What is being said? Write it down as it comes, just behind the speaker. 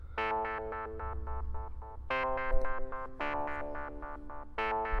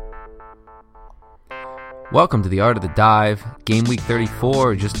Welcome to the Art of the Dive. Game week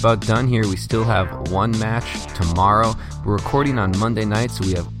 34, just about done here. We still have one match tomorrow. We're recording on Monday night, so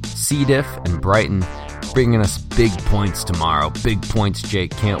we have C. Diff and Brighton bringing us big points tomorrow. Big points,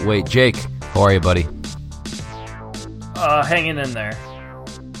 Jake. Can't wait. Jake, how are you, buddy? Hanging in there.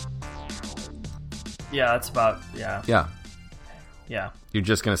 Yeah, that's about, yeah. Yeah. You're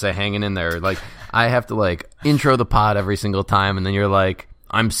just going to say hanging in there. Like, I have to, intro the pod every single time, and then you're like,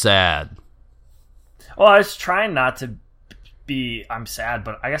 I'm sad. Well, I was trying not to be, I'm sad,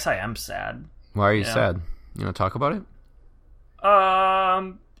 but I guess I am sad. Why are you sad? You want to talk about it?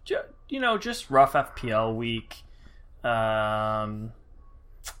 Just rough FPL week.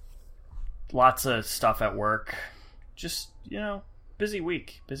 Lots of stuff at work. Just, busy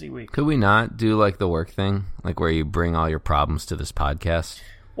week. Could we not do, the work thing? Where you bring all your problems to this podcast?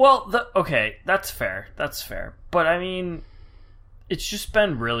 Well, okay, that's fair. But, I mean, it's just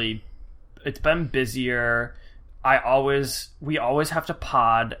been it's been busier. We always have to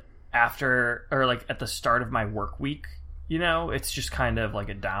pod after, or at the start of my work week. It's just kind of like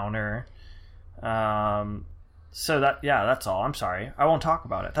a downer. So that's all. I'm sorry. I won't talk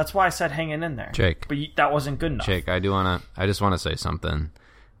about it. That's why I said hanging in there. Jake. But that wasn't good enough. Jake, I just want to say something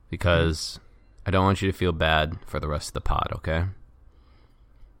because I don't want you to feel bad for the rest of the pod, okay?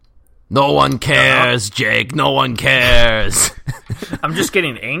 No one cares, Jake. No one cares. I'm just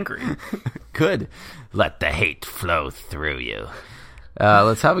getting angry. Good. Let the hate flow through you.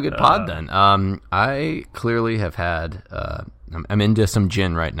 Let's have a good pod then. I clearly have had. I'm into some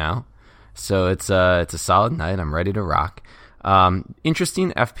gin right now, so it's a solid night. I'm ready to rock.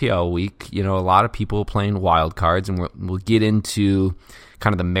 Interesting FPL week. A lot of people playing wildcards, and we'll get into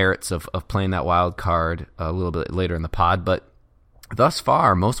kind of the merits of playing that wild card a little bit later in the pod, but. Thus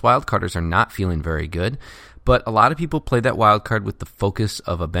far, most wildcarders are not feeling very good, but a lot of people play that wildcard with the focus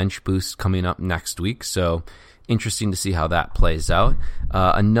of a bench boost coming up next week, so interesting to see how that plays out.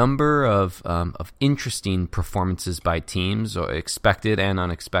 A number of interesting performances by teams, expected and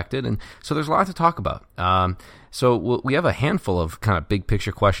unexpected, and so there's a lot to talk about. So we have a handful of kind of big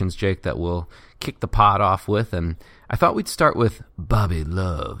picture questions, Jake, that we'll kick the pod off with, and I thought we'd start with Bobby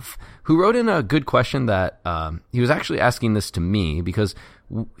Love, who wrote in a good question that he was actually asking this to me because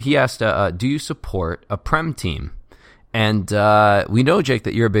he asked, do you support a Prem team? And we know, Jake,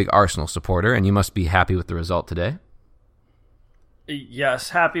 that you're a big Arsenal supporter, and you must be happy with the result today. Yes,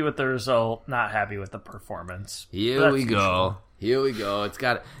 happy with the result, not happy with the performance. Here we go. It's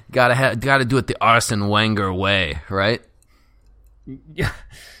got to do it the Arsene Wenger way, right? Yeah.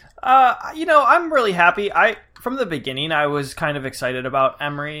 I'm really happy. From the beginning, I was kind of excited about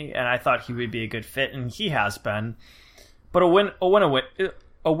Emery, and I thought he would be a good fit, and he has been. But a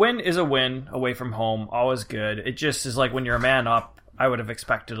win is a win away from home, always good. It just is like when you're a man up, I would have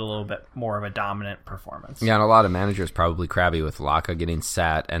expected a little bit more of a dominant performance. Yeah, and a lot of managers probably crabby with Laka getting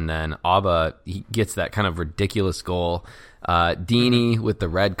sat, and then Auba, he gets that kind of ridiculous goal. Deeney with the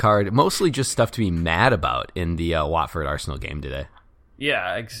red card, mostly just stuff to be mad about in the Watford-Arsenal game today.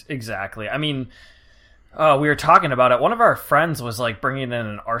 Yeah, exactly. I mean, we were talking about it. One of our friends was bringing in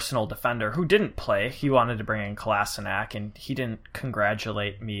an Arsenal defender who didn't play. He wanted to bring in Kolasinac, and he didn't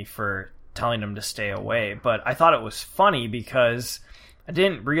congratulate me for telling him to stay away. But I thought it was funny because I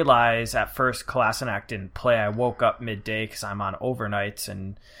didn't realize at first Kolasinac didn't play. I woke up midday because I'm on overnights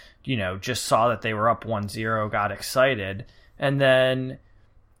and, just saw that they were up 1-0, got excited. And then...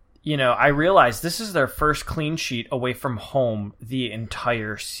 I realized this is their first clean sheet away from home the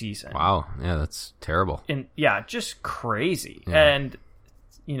entire season. Wow. Yeah, that's terrible. And just crazy. Yeah. And,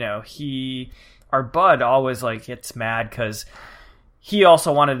 our bud always gets mad because he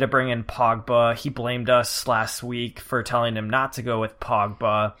also wanted to bring in Pogba. He blamed us last week for telling him not to go with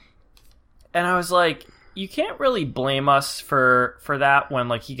Pogba. And I was like, you can't really blame us for that when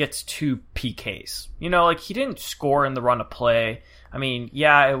he gets 2 PKs. He didn't score in the run of play. I mean,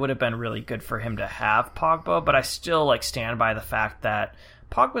 yeah, it would have been really good for him to have Pogba, but I still stand by the fact that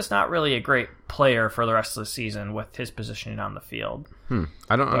Pogba's not really a great player for the rest of the season with his positioning on the field.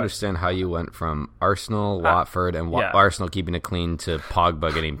 I don't understand how you went from Arsenal, Watford, and Arsenal keeping it clean to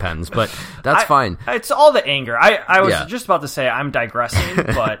Pogba getting pens, but that's fine. It's all the anger. I was just about to say I'm digressing,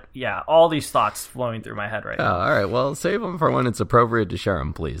 but all these thoughts flowing through my head right now. All right, well, save them for when it's appropriate to share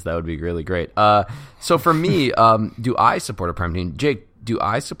them, please. That would be really great. So for me, do I support a Prem team? Jake, do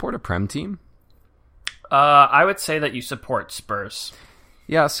I support a Prem team? I would say that you support Spurs.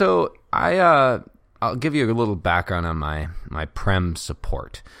 Yeah, so I'll give you a little background on my Prem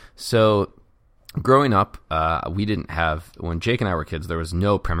support. So growing up, we didn't have, when Jake and I were kids, there was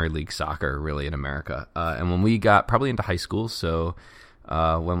no Premier League soccer really in America. And when we got probably into high school, so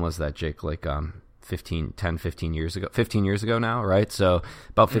when was that, Jake? Like 15 years ago, 15 years ago now, right? So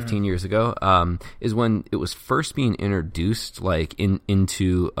about 15 years ago is when it was first being introduced like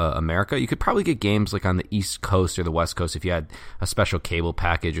into America. You could probably get games like on the East Coast or the West Coast if you had a special cable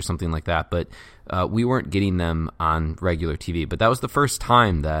package or something like that, but we weren't getting them on regular TV. But that was the first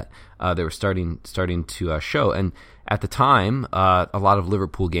time that they were starting to show. And at the time, a lot of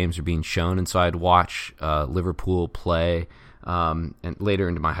Liverpool games were being shown, and so I'd watch Liverpool play. And later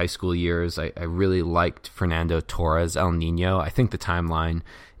into my high school years, I really liked Fernando Torres, El Nino. I think the timeline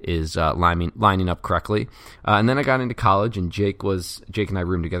is lining up correctly. And then I got into college, and Jake and I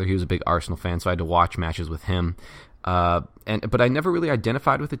roomed together. He was a big Arsenal fan, so I had to watch matches with him. But I never really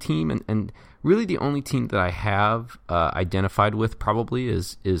identified with a team, and really the only team that I have identified with probably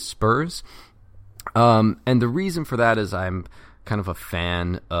is Spurs. And the reason for that is I'm kind of a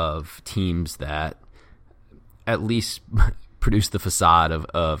fan of teams that at least produce the facade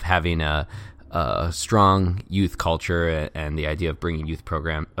of having a strong youth culture and the idea of bringing youth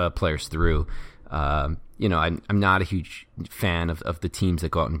program players through. I'm not a huge fan of the teams that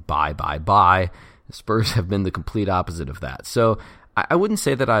go out and buy. Spurs have been the complete opposite of that. So I wouldn't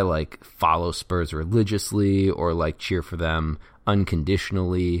say that I like follow Spurs religiously or like cheer for them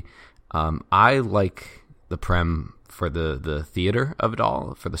unconditionally. I like the Prem for the theater of it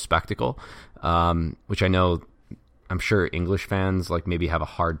all, for the spectacle, which I'm sure English fans like maybe have a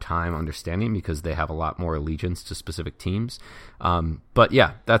hard time understanding because they have a lot more allegiance to specific teams. But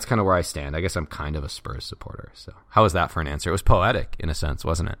yeah, that's kind of where I stand. I guess I'm kind of a Spurs supporter. So how was that for an answer? It was poetic in a sense,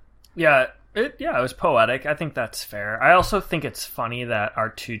 wasn't it? Yeah, it was poetic. I think that's fair. I also think it's funny that our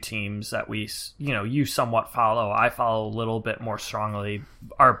two teams that you somewhat follow, I follow a little bit more strongly,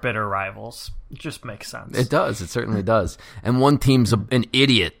 are bitter rivals. It just makes sense. It does. It certainly does. And one team's an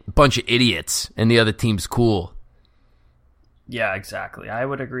idiot, a bunch of idiots, and the other team's cool. Yeah, exactly. I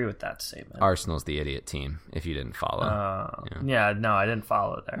would agree with that statement. Arsenal's the idiot team, if you didn't follow. Yeah, no, I didn't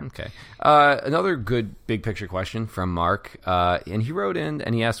follow there. Okay. Another good big picture question from Mark. And he wrote in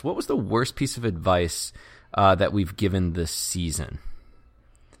and he asked, what was the worst piece of advice that we've given this season?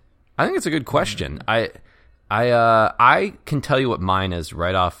 I think it's a good question. I can tell you what mine is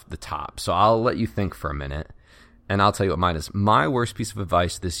right off the top. So I'll let you think for a minute, and I'll tell you what mine is. My worst piece of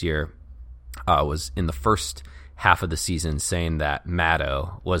advice this year was in the first half of the season, saying that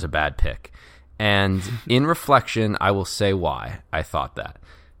Matto was a bad pick. And in reflection, I will say why I thought that.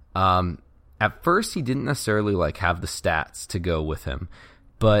 At first, he didn't necessarily have the stats to go with him,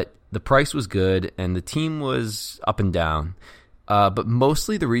 but the price was good and the team was up and down. But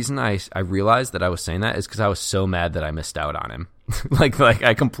mostly the reason I realized that I was saying that is because I was so mad that I missed out on him. like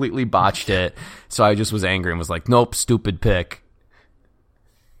I completely botched it. So I just was angry and was like, nope, stupid pick.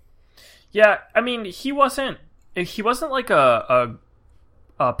 Yeah, I mean, he wasn't like a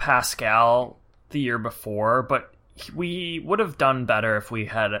Pascal the year before, but we would have done better if we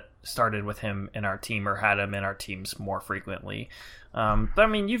had started with him in our team or had him in our teams more frequently. But I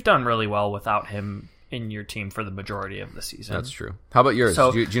mean, you've done really well without him in your team for the majority of the season. That's true. How about yours?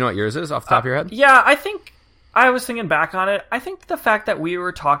 So, do you know what yours is off the top of your head? Yeah, I think I was thinking back on it. I think the fact that we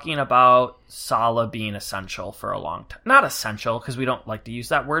were talking about Salah being essential for a long time. Not essential, because we don't like to use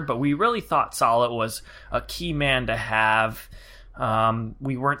that word, but we really thought Salah was a key man to have.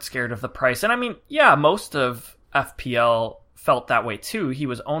 We weren't scared of the price. And I mean, yeah, most of FPL felt that way too. He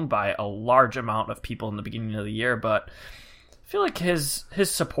was owned by a large amount of people in the beginning of the year, but I feel like his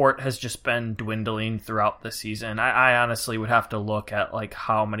support has just been dwindling throughout the season. I honestly would have to look at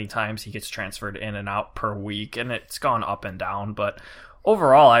how many times he gets transferred in and out per week, and it's gone up and down. But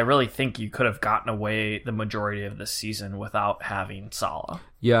overall, I really think you could have gotten away the majority of the season without having Salah.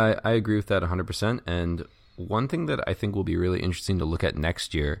 Yeah, I agree with that 100%. And one thing that I think will be really interesting to look at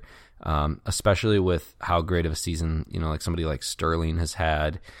next year, especially with how great of a season somebody like Sterling has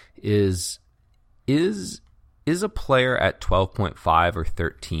had, is a player at 12.5 or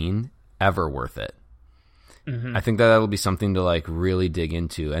 13 ever worth it? Mm-hmm. I think that'll be something to really dig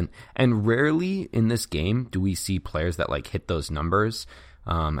into. And rarely in this game do we see players that hit those numbers.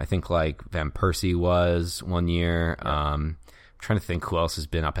 I think Van Persie was one year. Yeah. I'm trying to think who else has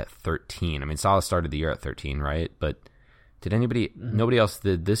been up at 13. I mean, Salah started the year at 13, right? But did anybody? Mm-hmm. Nobody else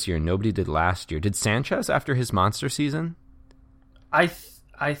did this year. Nobody did last year. Did Sanchez after his monster season? I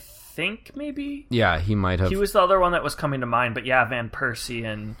think maybe. Yeah, he might have. He was the other one that was coming to mind, but yeah, Van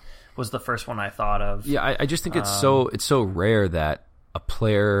Persie was the first one I thought of. Yeah, I just think it's so rare that a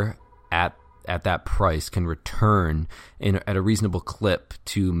player at that price can return at a reasonable clip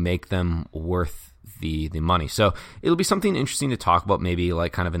to make them worth the money. So it'll be something interesting to talk about, maybe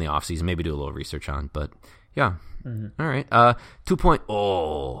like kind of in the off season, maybe do a little research on. But yeah, all right.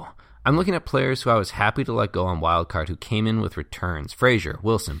 2.0. I'm looking at players who I was happy to let go on wildcard who came in with returns: Frazier,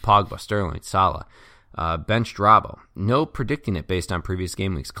 Wilson, Pogba, Sterling, Salah. Benched Robbo. No predicting it based on previous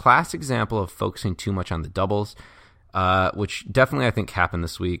game weeks. Class example of focusing too much on the doubles, which definitely I think happened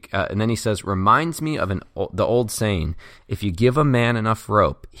this week. And then he says, reminds me of the old saying, if you give a man enough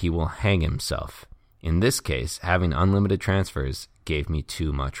rope, he will hang himself. In this case, having unlimited transfers gave me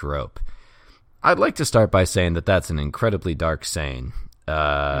too much rope. I'd like to start by saying that that's an incredibly dark saying.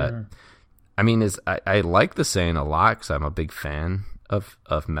 I mean, I like the saying a lot because I'm a big fan of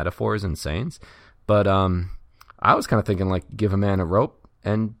metaphors and sayings. But I was kind of thinking, like, give a man a rope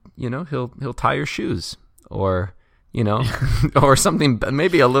and, he'll tie your shoes, or, or something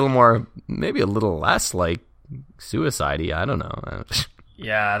maybe a little less like suicide-y. I don't know.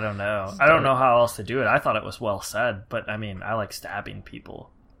 Yeah, I don't know. I don't know how else to do it. I thought it was well said, but I mean, I like stabbing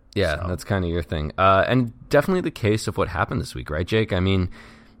people. Yeah, so. That's kind of your thing. And definitely the case of what happened this week, right, Jake? I mean,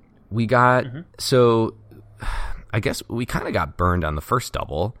 we got, so I guess we kind of got burned on the first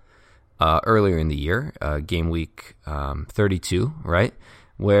double. Earlier in the year, game week 32, right?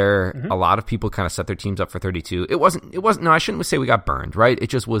 Where a lot of people kind of set their teams up for 32. It wasn't, no, I shouldn't say we got burned, right?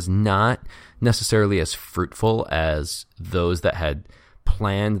 It just was not necessarily as fruitful as those that had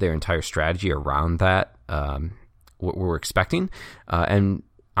planned their entire strategy around that, what we're expecting. And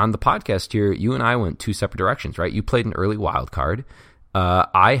on the podcast here, you and I went two separate directions, right? You played an early wild card.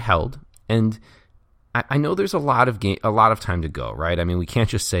 I held, and I know there's a lot of time to go, right? I mean, we can't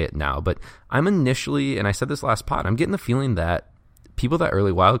just say it now, but I'm initially, and I said this last pod, I'm getting the feeling that people that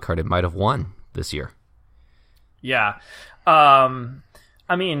early wildcarded might have won this year. Yeah. I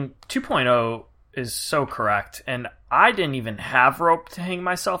mean, 2.0 is so correct, and I didn't even have rope to hang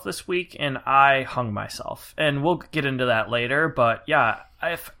myself this week, and I hung myself. And we'll get into that later, but yeah,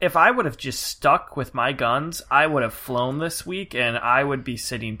 if I would have just stuck with my guns, I would have flown this week, and I would be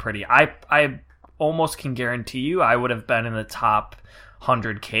sitting pretty. I almost can guarantee you I would have been in the top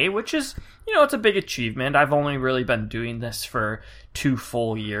 100K, which is, it's a big achievement. I've only really been doing this for 2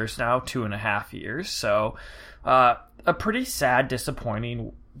 full years now, 2.5 years. So a pretty sad,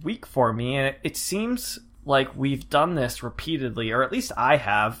 disappointing week for me. And it seems like we've done this repeatedly, or at least I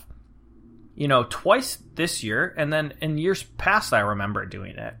have, twice this year. And then in years past, I remember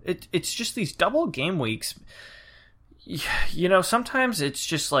doing it. It's just these double game weeks. Sometimes it's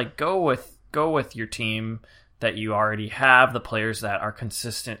just like go with your team that you already have, the players that are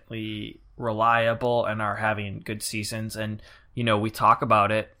consistently reliable and are having good seasons. And, we talk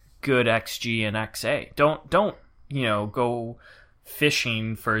about it, good XG and XA. Don't, go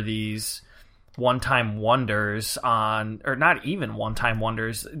fishing for these one-time wonders or not even one-time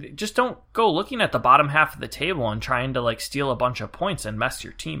wonders. Just don't go looking at the bottom half of the table and trying to steal a bunch of points and mess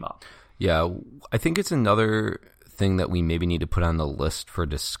your team up. Yeah, I think it's another thing that we maybe need to put on the list for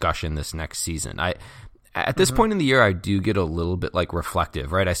discussion this next season. At this point in the year, I do get a little bit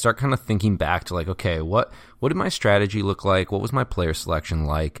reflective, right? I start kind of thinking back to okay, what did my strategy look like? What was my player selection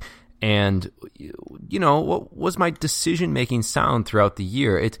like? And what was my decision making sound throughout the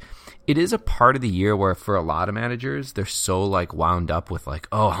year? It is a part of the year where for a lot of managers, they're so wound up with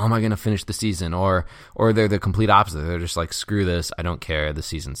oh, how am I going to finish the season? Or they're the complete opposite. They're just screw this. I don't care. The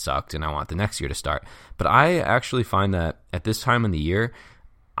season sucked and I want the next year to start. But I actually find that at this time in the year,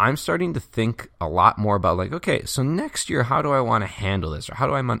 I'm starting to think a lot more about okay, so next year, how do I want to handle this? Or how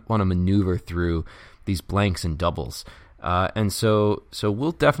do I want to maneuver through these blanks and doubles? And so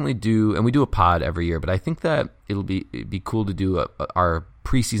we'll definitely do, and we do a pod every year, but I think that it'd be cool to do our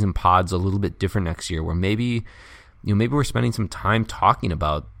preseason pods a little bit different next year, where maybe we're spending some time talking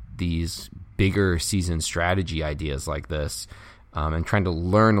about these bigger season strategy ideas like this, and trying to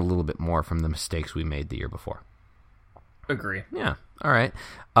learn a little bit more from the mistakes we made the year before. Agree. Yeah. All right.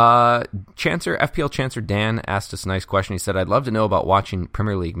 FPL Chancer Dan asked us a nice question. He said, I'd love to know about watching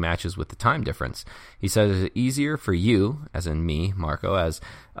Premier League matches with the time difference. He said, is it easier for you, as in me, Marco,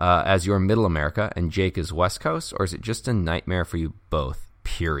 as your Middle America and Jake is West Coast, or is it just a nightmare for you both,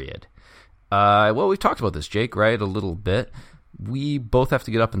 period? Well, we've talked about this, Jake, right, a little bit. We both have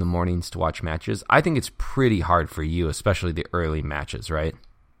to get up in the mornings to watch matches. I think it's pretty hard for you, especially the early matches, right?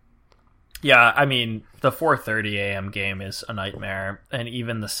 Yeah, I mean, the 4:30 a.m. game is a nightmare, and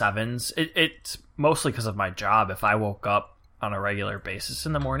even the 7s. It's mostly because of my job. If I woke up on a regular basis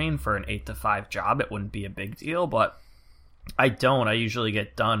in the morning for an 8 to 5 job, it wouldn't be a big deal, but I don't. I usually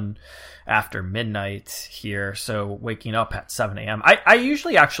get done after midnight here, so waking up at 7 a.m. I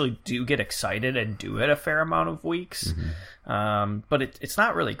usually actually do get excited and do it a fair amount of weeks, but it's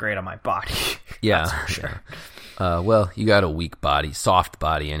not really great on my body. Yeah, that's for sure. Yeah. Well, you got a weak body, soft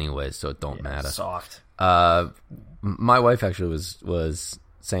body anyway, so it don't matter. Soft. My wife actually was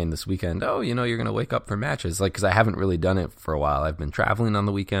saying this weekend, oh, you're going to wake up for matches, like, because I haven't really done it for a while. I've been traveling on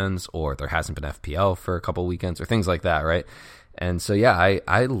the weekends, or there hasn't been FPL for a couple weekends, or things like that, right? And so, yeah,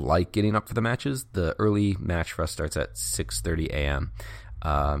 I like getting up for the matches. The early match for us starts at 6:30 a.m.,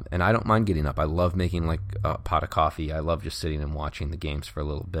 and I don't mind getting up. I love making, like, a pot of coffee. I love just sitting and watching the games for a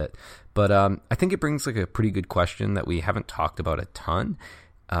little bit. But I think it brings, like, a pretty good question that we haven't talked about a ton,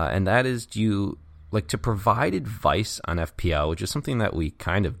 and that is, do you like to provide advice on FPL, which is something that we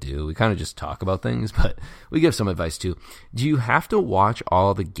kind of do. We kind of just talk about things, but we give some advice too. Do you have to watch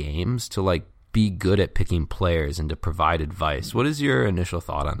all the games to like be good at picking players and to provide advice? What is your initial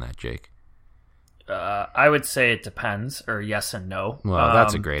thought on that, Jake? I would say it depends, or yes and no. Well,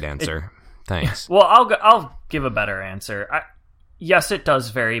 that's a great answer. Thanks. Well, I'll give a better answer. Yes, it does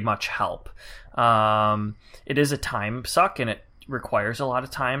very much help. It is a time suck, and it requires a lot of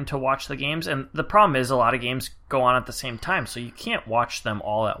time to watch the games, and the problem is a lot of games go on at the same time, so you can't watch them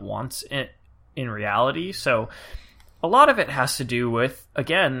all at once in reality. So a lot of it has to do with,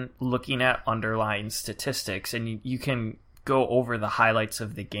 again, looking at underlying statistics, and you can go over the highlights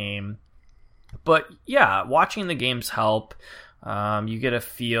of the game. But yeah, watching the games help. You get a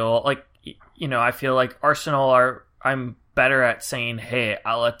feel like, I feel like I'm better at saying, hey,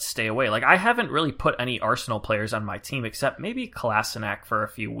 let's stay away. Like, I haven't really put any Arsenal players on my team except maybe Kolasinac for a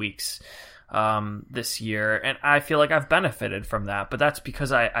few weeks this year, and I feel like I've benefited from that. But that's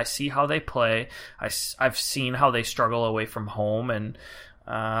because I see how they play. I've seen how they struggle away from home, and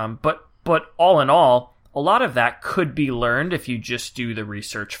but all in all, a lot of that could be learned if you just do the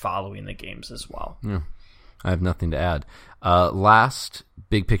research following the games as well. Yeah, I have nothing to add. Last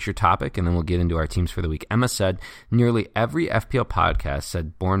big picture topic, and then we'll get into our teams for the week. Emma said, nearly every FPL podcast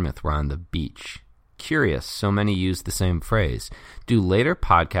said Bournemouth were on the beach. Curious, so many use the same phrase. Do later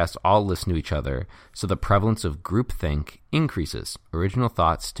podcasts all listen to each other so the prevalence of groupthink increases? Original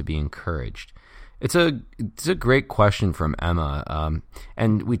thoughts to be encouraged. It's a great question from Emma,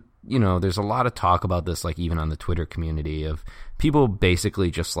 and we, there's a lot of talk about this, like even on the Twitter community, of people basically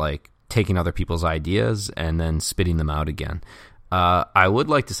just like taking other people's ideas and then spitting them out again. I would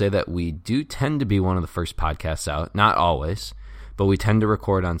like to say that we do tend to be one of the first podcasts out, not always, but we tend to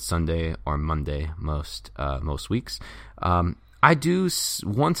record on Sunday or Monday most weeks. I do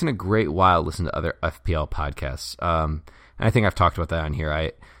once in a great while listen to other FPL podcasts, and I think I've talked about that on here.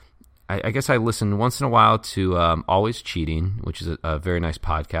 I guess I listen once in a while to Always Cheating, which is a very nice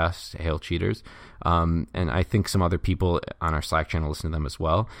podcast. Hail Cheaters. And I think some other people on our Slack channel listen to them as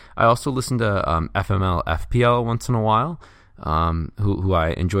well. I also listen to FML FPL once in a while, who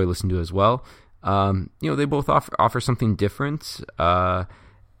I enjoy listening to as well. They both offer something different. I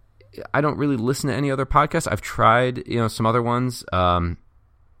don't really listen to any other podcasts. I've tried, some other ones.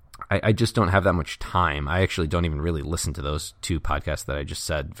 I just don't have that much time. I actually don't even really listen to those two podcasts that I just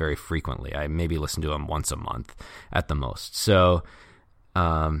said very frequently. I maybe listen to them once a month at the most. So,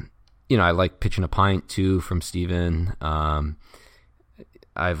 I like Pitching a Pint too from Steven.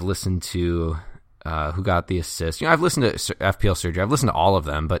 I've listened to Who Got the Assist. I've listened to FPL Surgery. I've listened to all of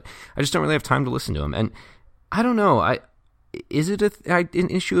them, but I just don't really have time to listen to them. And I don't know. Is it an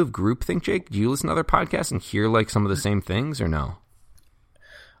issue of groupthink, Jake? Do you listen to other podcasts and hear like some of the same things, or no?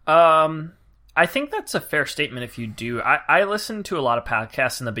 I think that's a fair statement if you do. I listen to a lot of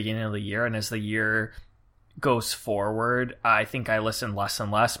podcasts in the beginning of the year, and as the year goes forward, I think I listen less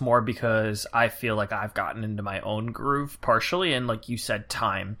and less, more because I feel like I've gotten into my own groove partially, and like you said,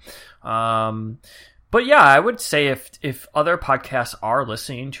 time. But yeah, I would say if other podcasts are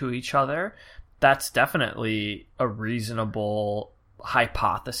listening to each other, that's definitely a reasonable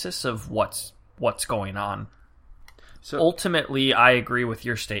hypothesis of what's going on. So ultimately, I agree with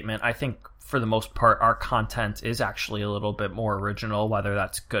your statement. I think for the most part, our content is actually a little bit more original, whether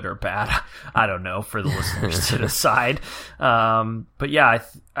that's good or bad. I don't know, for the listeners to decide. But yeah,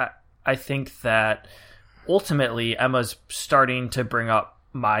 I think that ultimately Emma's starting to bring up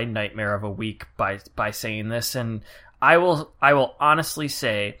my nightmare of a week by saying this. And I will honestly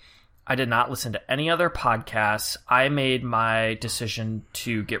say, I did not listen to any other podcasts. I made my decision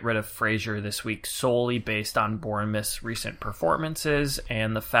to get rid of Fraser this week solely based on Bournemouth's recent performances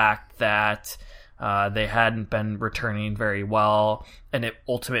and the fact that they hadn't been returning very well. And it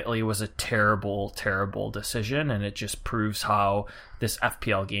ultimately was a terrible, terrible decision. And it just proves how this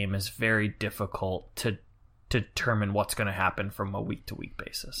FPL game is very difficult to determine what's going to happen from a week-to-week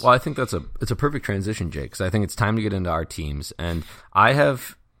basis. Well, I think it's a perfect transition, Jake, because I think it's time to get into our teams. And I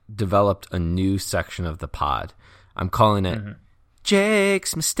have developed a new section of the pod. I'm calling it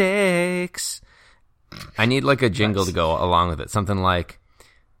Jake's Mistakes. I need like a jingle to go along with it. Something like,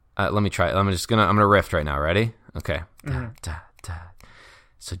 let me try it. I'm gonna riff right now. Ready? Okay. Da, da, da.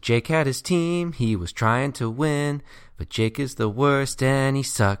 So Jake had his team. He was trying to win, but Jake is the worst and he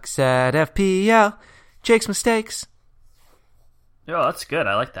sucks at FPL. Jake's Mistakes. Oh, that's good.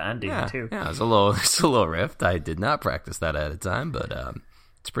 I like the ending too. Yeah, it's a little riff. I did not practice that ahead of time, but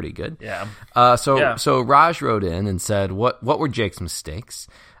it's pretty good. Yeah. So Raj wrote in and said, "What were Jake's mistakes?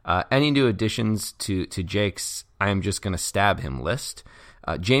 Any new additions to Jake's I am just going to stab him list."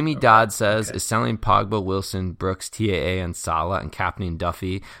 Jamie Dodd says, "Is selling Pogba, Wilson, Brooks, TAA, and Salah and captaining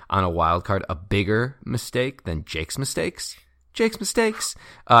Duffy on a wild card a bigger mistake than Jake's mistakes?" Jake's mistakes.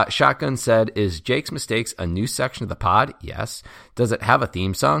 Shotgun said, "Is Jake's mistakes a new section of the pod?" Yes. Does it have a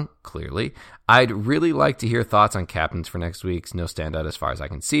theme song? Clearly. I'd really like to hear thoughts on captains for next week's. No standout as far as I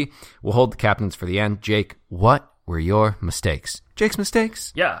can see. We'll hold the captains for the end. Jake, what were your mistakes? Jake's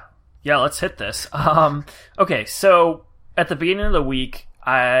mistakes? Yeah, let's hit this. Okay, so at the beginning of the week,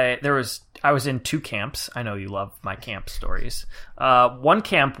 I was in two camps. I know you love my camp stories. One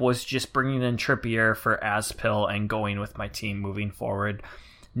camp was just bringing in Trippier for Aspil and going with my team moving forward,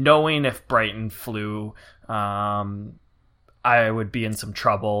 knowing if Brighton flew, I would be in some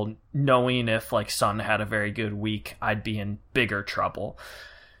trouble. Knowing if like Son had a very good week, I'd be in bigger trouble.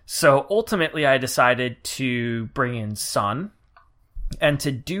 So ultimately, I decided to bring in Son. And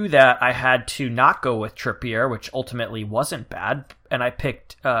to do that, I had to not go with Trippier, which ultimately wasn't bad. And I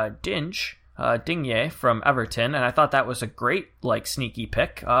picked Digne from Everton, and I thought that was a great, like, sneaky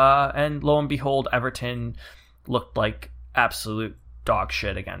pick. And lo and behold, Everton looked like absolute dog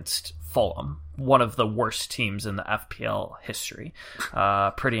shit against Fulham, one of the worst teams in the FPL history.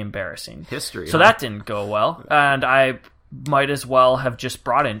 Pretty embarrassing. So that didn't go well, and I might as well have just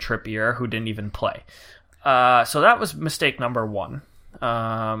brought in Trippier, who didn't even play. So that was mistake number one.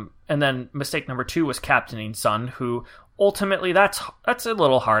 And then mistake number two was captaining Son, who ultimately that's a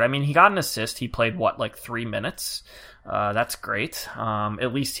little hard. I mean, he got an assist. He played like 3 minutes. That's great.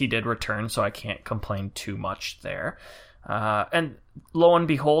 At least he did return, so I can't complain too much there. And lo and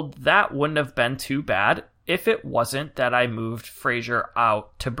behold, that wouldn't have been too bad if it wasn't that I moved Fraser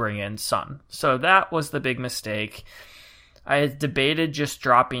out to bring in Son. So that was the big mistake. I had debated just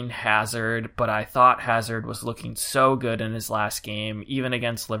dropping Hazard, but I thought Hazard was looking so good in his last game, even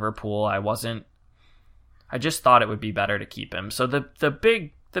against Liverpool. I just thought it would be better to keep him. So the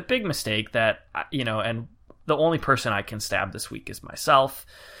big mistake that, and the only person I can stab this week is myself,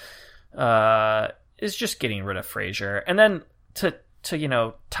 is just getting rid of Fraser. And then to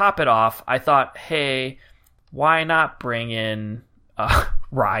top it off, I thought, hey, why not bring in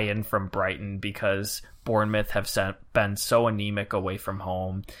Ryan from Brighton, because Bournemouth have been so anemic away from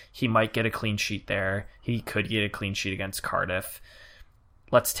home. He might get a clean sheet there. He could get a clean sheet against Cardiff.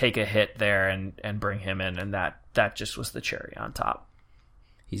 Let's take a hit there and bring him in, and that just was the cherry on top.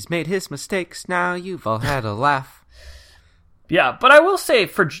 He's made his mistakes. Now you've all had a laugh. Yeah, but I will say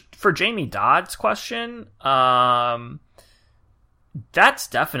for Jamie Dodd's question, that's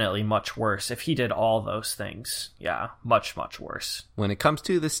definitely much worse if he did all those things. Yeah, much, much worse. When it comes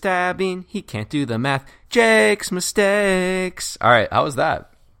to the stabbing, he can't do the math. Jake's mistakes. All right, how was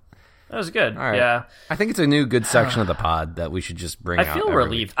that? That was good. All right. Yeah. I think it's a new good section of the pod that we should just bring out. I feel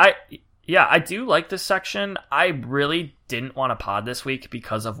relieved. I do like this section. I really didn't want to pod this week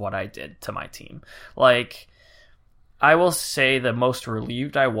because of what I did to my team. Like, I will say the most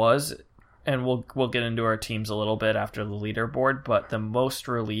relieved I was, and we'll get into our teams a little bit after the leaderboard, but the most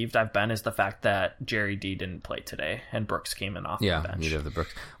relieved I've been is the fact that Jerry D didn't play today and Brooks came in off the bench. Yeah, neither of the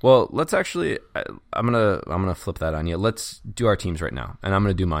Brooks. Well, let's actually, I'm gonna flip that on you. Let's do our teams right now, and I'm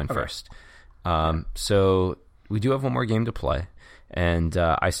gonna do mine first. So we do have one more game to play, and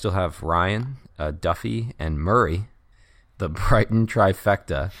I still have Ryan, Duffy, and Murray, the Brighton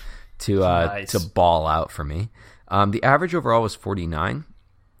trifecta, to ball out for me. The average overall was 49.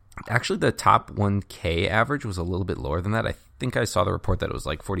 Actually, the top 1K average was a little bit lower than that. I think I saw the report that it was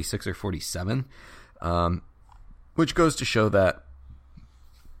like 46 or 47, which goes to show that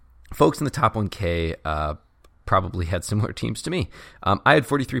folks in the top 1K probably had similar teams to me. I had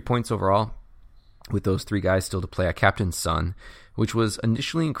 43 points overall with those three guys still to play. I captained Son, which was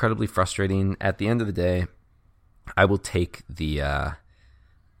initially incredibly frustrating. At the end of the day, I will take the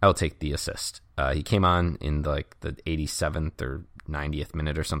I'll take the assist. He came on in the 87th or 90th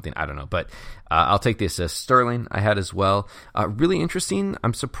minute or something. I don't know, but I'll take the assist. Sterling I had as well. Really interesting.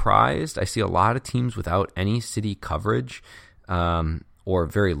 I'm surprised. I see a lot of teams without any City coverage or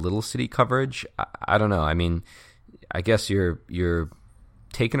very little City coverage. I don't know. I mean, I guess you're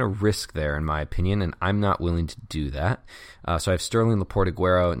taking a risk there, in my opinion, and I'm not willing to do that. So I have Sterling, Laporte,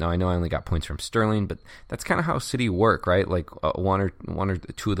 Aguero. Now I know I only got points from Sterling, but that's kind of how City work, right? Like one or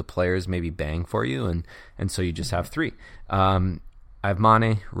two of the players maybe bang for you, and so you just have three. I have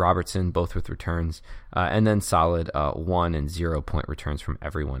Mane, Robertson, both with returns, and then solid 1 and 0 point returns from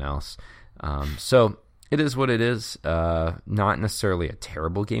everyone else. So it is what it is. Not necessarily a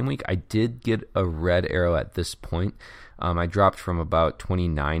terrible game week. I did get a red arrow at this point. I dropped from about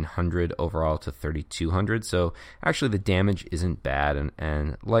 2,900 overall to 3,200. So actually the damage isn't bad.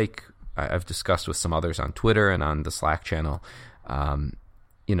 And like I've discussed with some others on Twitter and on the Slack channel,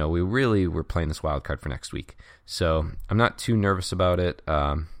 we really were playing this wild card for next week. So I'm not too nervous about it.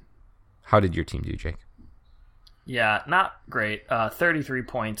 How did your team do, Jake? Yeah, not great. 33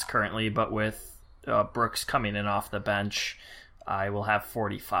 points currently, but with Brooks coming in off the bench, I will have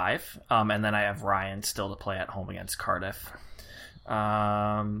 45. And then I have Ryan still to play at home against Cardiff.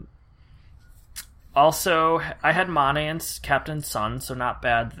 Also, I had Mane and Captain Son, so not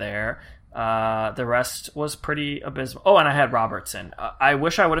bad there. The rest was pretty abysmal. Oh, and I had Robertson. I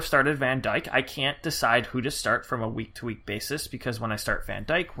wish I would have started Van Dijk. I can't decide who to start from a week-to-week basis because when I start Van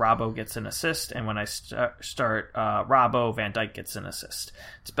Dijk, Robbo gets an assist, and when I start Robbo, Van Dijk gets an assist.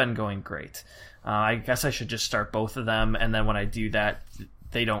 It's been going great. I guess I should just start both of them, and then when I do that,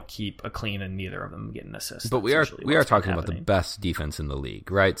 they don't keep a clean, and neither of them get an assist. But we are talking about the best defense in the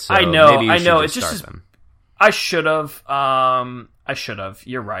league, right? So I know. It's just them. I should have.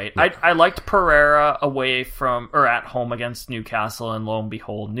 You're right. Yeah. I liked Pereira away from or at home against Newcastle, and lo and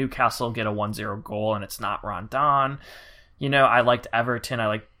behold, Newcastle get a 1-0 goal, and it's not Rondon. I liked Everton.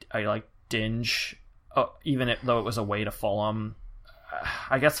 I liked Dinge, even though it was away to Fulham.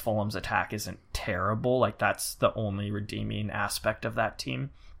 I guess Fulham's attack isn't terrible. Like that's the only redeeming aspect of that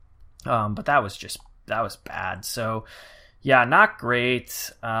team. But that was bad. So. Yeah, not great.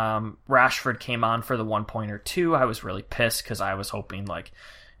 Rashford came on for the 1 point or 2. I was really pissed because I was hoping,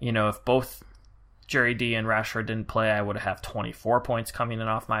 if both Jerry D and Rashford didn't play, I would have 24 points coming in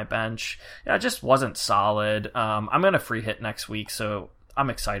off my bench. Yeah, it just wasn't solid. I'm going to free hit next week, so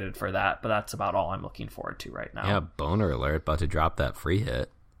I'm excited for that, but that's about all I'm looking forward to right now. Yeah, boner alert, about to drop that free hit.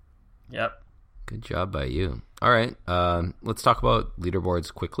 Yep. Good job by you. All right, let's talk about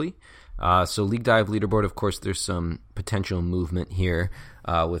leaderboards quickly. So League Dive leaderboard, of course, there's some potential movement here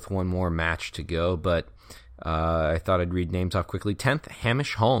with one more match to go, but I thought I'd read names off quickly. 10th,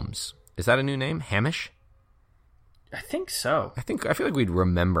 Hamish Holmes. Is that a new name, Hamish? I think so. I feel like we'd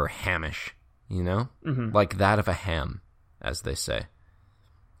remember Hamish, Mm-hmm. Like that of a ham, as they say.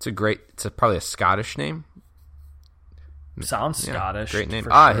 It's probably a Scottish name. Sounds Scottish. Great name.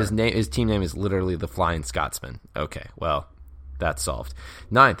 Sure. His team name is literally the Flying Scotsman. Okay, well, that's solved.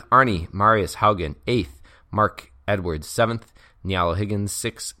 9th, Arnie Marius Haugen. 8th, Mark Edwards. 7th, Nialo Higgins.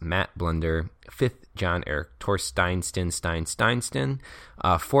 6th, Matt Blunder. 5th, John Eric Torsteinston.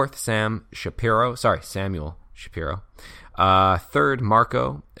 4th, Samuel Shapiro. 3rd,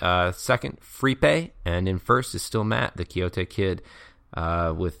 Marco. 2nd, Fripe. And in first is still Matt, the Quixote Kid,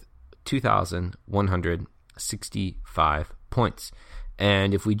 with 2,165 points.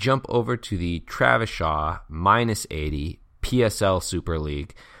 And if we jump over to the Travis Shaw minus 80 PSL Super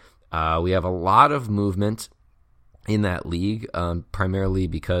League, we have a lot of movement in that league, primarily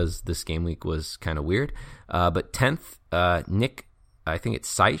because this game week was kind of weird. But 10th, Nick, I think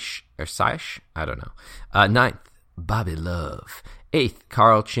it's Saish, I don't know. 9th, Bobby Love. 8th,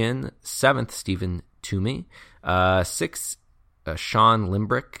 Carl Chin. 7th, Stephen Toomey. 6th, Sean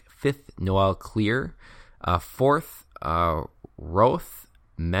Limbrick. 5th, Noel Clear. 4th, Roth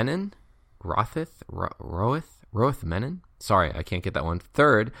Menon. Roth Menon. Sorry, I can't get that one.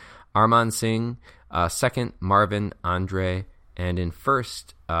 3rd, Arman Singh. 2nd, Marvin Andre. And in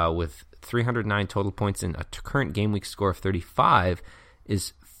first, with 309 total points and a current game week score of 35,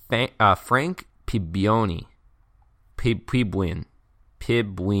 is Frank Pibioni. Pibwin.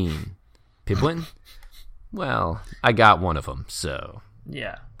 Well, I got one of them, so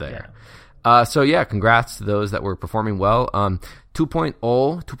yeah, there. Yeah. Congrats to those that were performing well.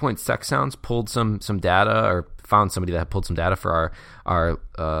 2.0 Sex Sounds pulled some data or found somebody that had pulled some data for our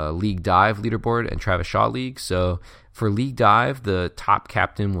League Dive leaderboard and Travis Shaw League. So for League Dive, the top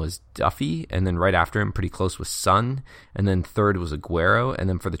captain was Duffy, and then right after him, pretty close, was Sun, and then third was Aguero. And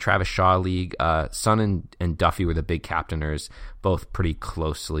then for the Travis Shaw League, Sun and Duffy were the big captainers, both pretty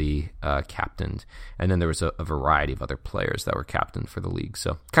closely captained. And then there was a variety of other players that were captained for the league.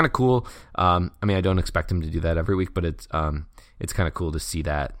 So kind of cool. I mean, I don't expect him to do that every week, but it's kind of cool to see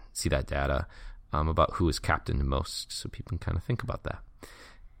that data about who is captained most, so people can kind of think about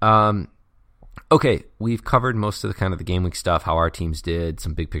that. Okay, we've covered most of the kind of the game week stuff, how our teams did,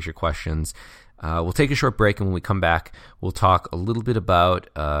 some big picture questions. We'll take a short break, and when we come back, we'll talk a little bit about,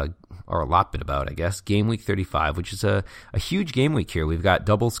 or a lot bit about, I guess, game week 35, which is a huge game week here. We've got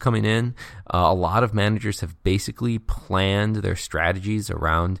doubles coming in. A lot of managers have basically planned their strategies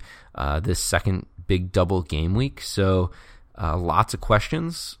around this second big double game week. So lots of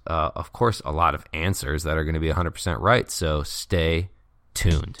questions, of course, a lot of answers that are going to be 100% right. So stay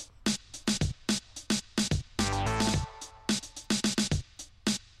tuned.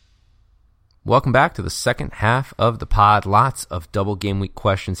 Welcome back to the second half of the pod. Lots of double game week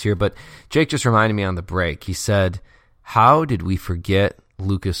questions here, but Jake just reminded me on the break. He said, how did we forget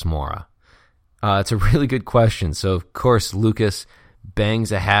Lucas Moura? It's a really good question. So, of course, Lucas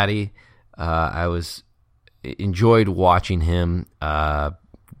bangs a hattie. I enjoyed watching him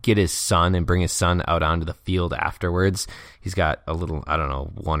get his son and bring his son out onto the field afterwards. He's got a little,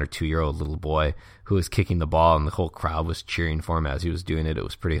 1 or 2 year old little boy who was kicking the ball, and the whole crowd was cheering for him as he was doing it. It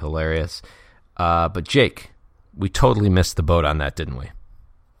was pretty hilarious. But Jake, we totally missed the boat on that, didn't we?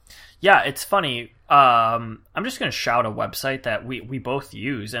 Yeah, it's funny. I'm just going to shout a website that we both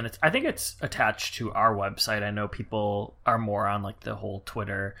use, and I think it's attached to our website. I know people are more on like the whole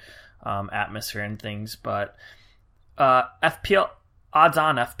Twitter atmosphere and things, but FPL, odds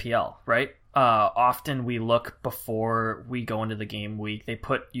on FPL, right? Often we look before we go into the game week. They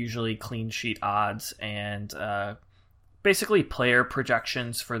put usually clean sheet odds and basically player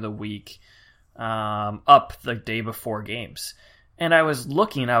projections for the week up the day before games. And I was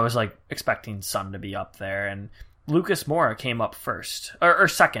like expecting Son to be up there, and Lucas Moura came up first or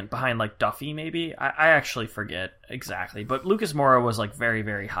second behind like Duffy maybe. I actually forget exactly, but Lucas Moura was like very,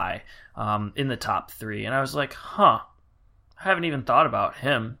 very high in the top 3, and I was like, I haven't even thought about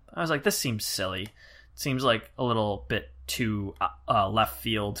him. I was like, this seems silly. It seems like a little bit too left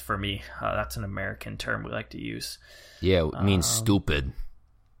field for me. That's an American term we like to use. Yeah, it means stupid.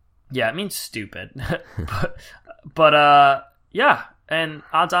 Yeah, it means stupid. but yeah, and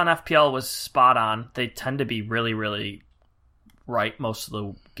odds on FPL was spot on. They tend to be really, really right most of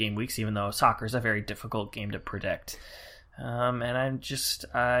the game weeks, even though soccer is a very difficult game to predict. And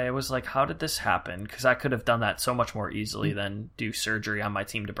I was like, how did this happen? Because I could have done that so much more easily than do surgery on my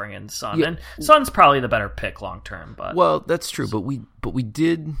team to bring in Son. Yeah. And Son's probably the better pick long term. But well, that's true. But we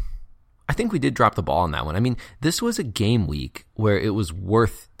did. I think we did drop the ball on that one. I mean, this was a game week where it was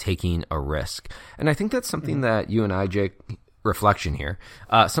worth taking a risk, and I think that's something that you and I, Jake, reflection here,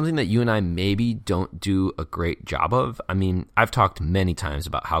 something that you and I maybe don't do a great job of. I mean, I've talked many times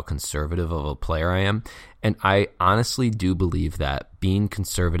about how conservative of a player I am, and I honestly do believe that being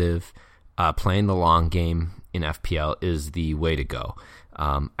conservative, playing the long game in FPL is the way to go.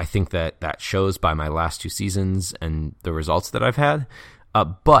 I think that shows by my last 2 seasons and the results that I've had.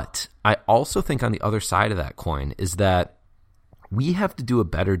 But I also think on the other side of that coin is that we have to do a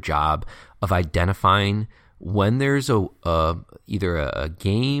better job of identifying when there's either a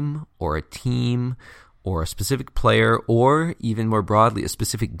game or a team or a specific player, or even more broadly, a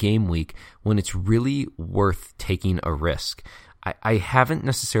specific game week when it's really worth taking a risk. I haven't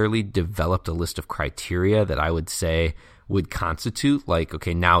necessarily developed a list of criteria that I would say would constitute like,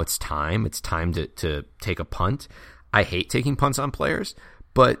 okay, now it's time to take a punt. I hate taking punts on players,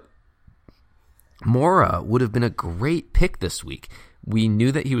 but Moura would have been a great pick this week. We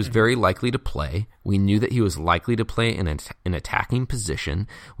knew that he was very likely to play. We knew that he was likely to play in an attacking position.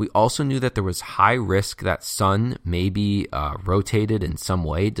 We also knew that there was high risk that Son may be rotated in some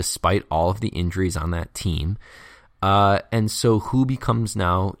way despite all of the injuries on that team. And so who becomes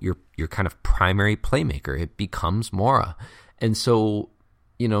now your kind of primary playmaker? It becomes Moura. And so,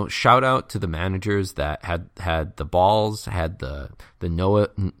 shout out to the managers that had the balls, had the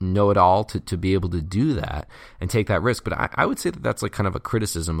know-it-all to be able to do that and take that risk. But I would say that that's like kind of a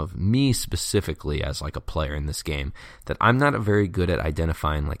criticism of me specifically as like a player in this game, that I'm not very good at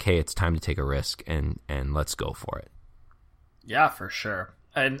identifying like, hey, it's time to take a risk and let's go for it. Yeah, for sure.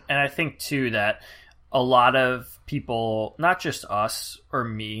 And I think too that a lot of people, not just us or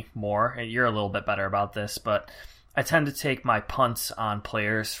me more, and you're a little bit better about this, but I tend to take my punts on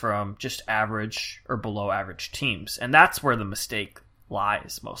players from just average or below average teams. And that's where the mistake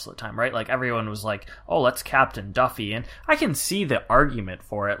lies most of the time, right? Like everyone was like, oh, let's captain Duffy. And I can see the argument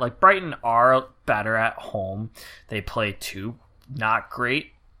for it. Like Brighton are better at home. They play two not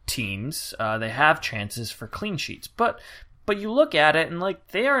great teams. They have chances for clean sheets. But you look at it and like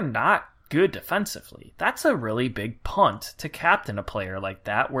they are not good defensively. That's a really big punt to captain a player like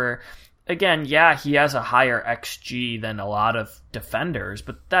that where, again, yeah, he has a higher XG than a lot of defenders,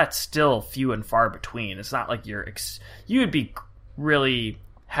 but that's still few and far between. It's not like you would be really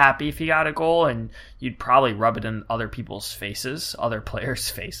happy if he got a goal, and you'd probably rub it in other people's faces, other players'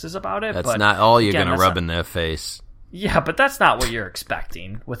 faces about it. That's not all you're going to rub in their face. Yeah, but that's not what you're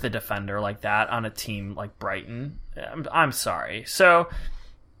expecting with a defender like that on a team like Brighton. I'm sorry. So,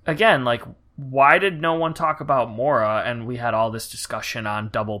 again, like, why did no one talk about Mora and we had all this discussion on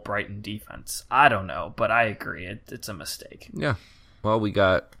double Brighton defense? I don't know, but I agree. It's a mistake. Yeah. Well, we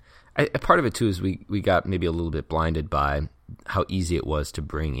got... part of it, too, is we got maybe a little bit blinded by how easy it was to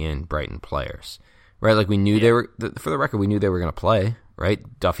bring in Brighton players, right? Like we knew they were, for the record, we knew they were going to play, right?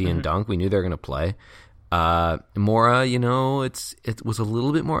 Duffy and Dunk, we knew they were going to play. Mora, it was a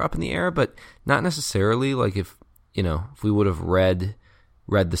little bit more up in the air, but not necessarily. Like if we would have read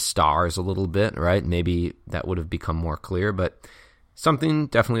the stars a little bit, right? Maybe that would have become more clear, but something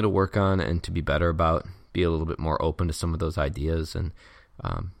definitely to work on and to be better about, be a little bit more open to some of those ideas, and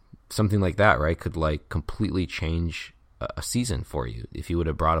something like that, right? Could like completely change a season for you if you would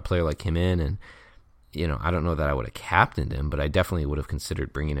have brought a player like him in. And I don't know that I would have captained him, but I definitely would have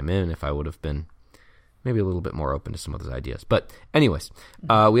considered bringing him in if I would have been maybe a little bit more open to some of those ideas. But anyways,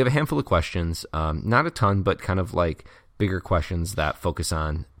 we have a handful of questions, not a ton, but kind of like bigger questions that focus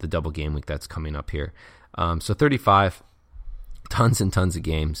on the double game week that's coming up here. So 35, tons and tons of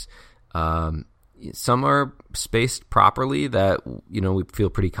games. Some are spaced properly that, we feel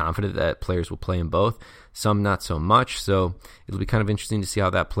pretty confident that players will play in both. Some not so much. So it'll be kind of interesting to see how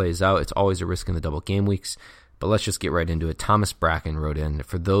that plays out. It's always a risk in the double game weeks, but let's just get right into it. Thomas Bracken wrote in,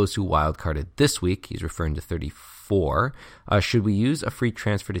 for those who wildcarded this week, he's referring to 34, should we use a free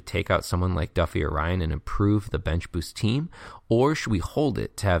transfer to take out someone like Duffy or Ryan and improve the bench boost team? Or should we hold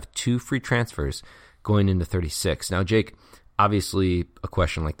it to have 2 free transfers going into 36? Now, Jake, obviously, a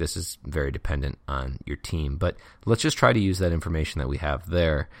question like this is very dependent on your team, but let's just try to use that information that we have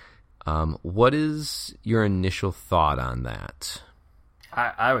there. What is your initial thought on that?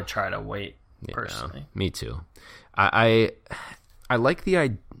 I would try to wait, personally. Me too. I like the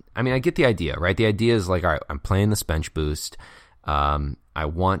idea. I mean, I get the idea, right? The idea is like, all right, I'm playing this bench boost. I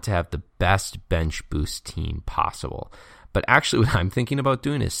want to have the best bench boost team possible. But actually, what I'm thinking about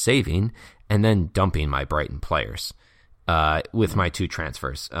doing is saving and then dumping my Brighton players. With my 2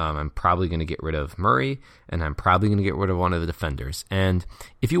 transfers. I'm probably going to get rid of Murray, and I'm probably going to get rid of one of the defenders. And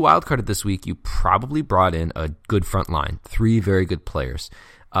if you wildcarded this week, you probably brought in a good front line, 3 very good players.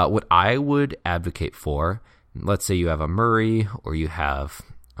 What I would advocate for, let's say you have a Murray, or you have,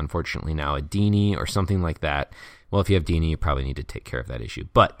 unfortunately now, a Deeney, or something like that. Well, if you have Deeney, you probably need to take care of that issue.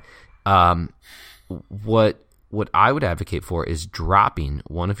 But what I would advocate for is dropping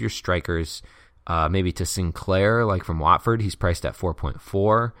one of your strikers, maybe to Sinclair, like from Watford. He's priced at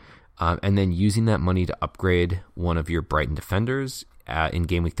 4.4, and then using that money to upgrade one of your Brighton defenders in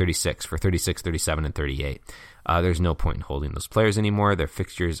game week 36 for 36, 37, and 38. There's no point in holding those players anymore. Their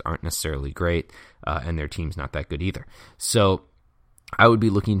fixtures aren't necessarily great, and their team's not that good either. So I would be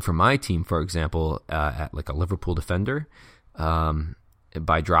looking for my team, for example, at like a Liverpool defender,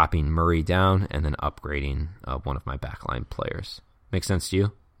 by dropping Murray down and then upgrading one of my backline players. Make sense to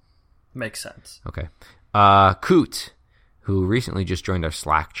you? Makes sense. Okay. Coot, who recently just joined our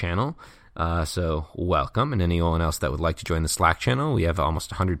Slack channel. So welcome. And anyone else that would like to join the Slack channel, we have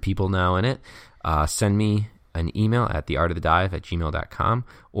almost 100 people now in it. Send me an email at theartofthedive@gmail.com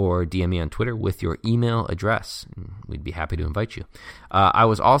or DM me on Twitter with your email address. We'd be happy to invite you. I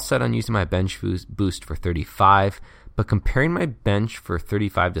was all set on using my bench boost for 35, but comparing my bench for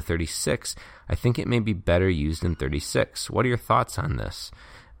 35 to 36, I think it may be better used in 36. What are your thoughts on this?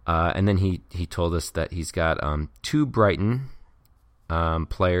 And then he told us that he's got 2 Brighton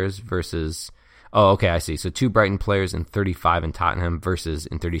players versus... Oh, okay, I see. So 2 Brighton players in 35 in Tottenham versus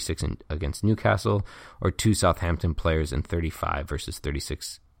in 36 against Newcastle, or 2 Southampton players in 35 versus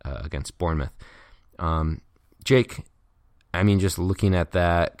 36 against Bournemouth. Jake, I mean, just looking at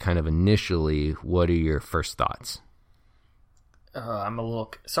that kind of initially, what are your first thoughts? I'm a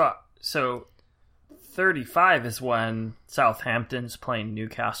little... So 35 is when Southampton's playing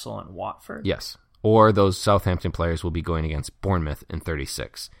Newcastle and Watford? Yes. Or those Southampton players will be going against Bournemouth in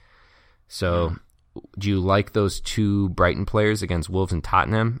 36. So do you like those two Brighton players against Wolves and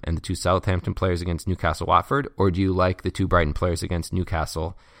Tottenham and the two Southampton players against Newcastle Watford, or do you like the two Brighton players against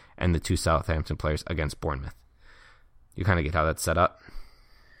Newcastle and the two Southampton players against Bournemouth? You kind of get how that's set up?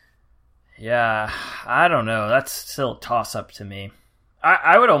 Yeah, I don't know. That's still a toss-up to me.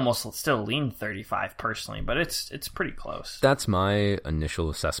 I would almost still lean 35 personally, but it's pretty close. That's my initial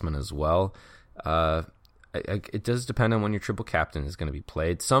assessment as well. It does depend on when your triple captain is going to be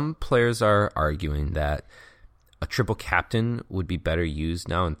played. Some players are arguing that a triple captain would be better used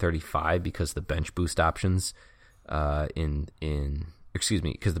now in 35 because the bench boost options because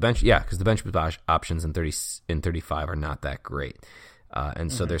the bench boost options in 35 are not that great.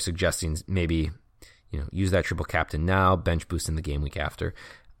 And so they're suggesting maybe, use that triple captain now, bench boost in the game week after.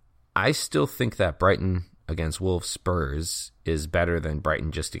 I still think that Brighton against Wolves Spurs is better than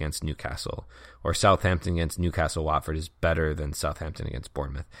Brighton just against Newcastle, or Southampton against Newcastle Watford is better than Southampton against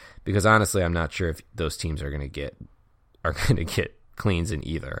Bournemouth. Because honestly, I'm not sure if those teams are going to get cleans in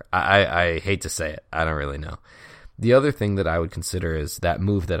either. I hate to say it. I don't really know. The other thing that I would consider is that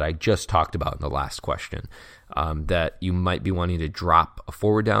move that I just talked about in the last question, that you might be wanting to drop a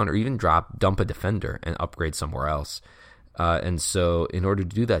forward down or even dump a defender and upgrade somewhere else. And so in order to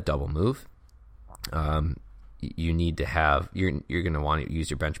do that double move, you need to have, you're going to want to use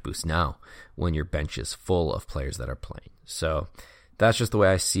your bench boost now when your bench is full of players that are playing. So that's just the way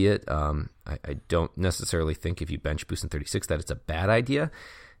I see it. I don't necessarily think if you bench boost in 36 that it's a bad idea.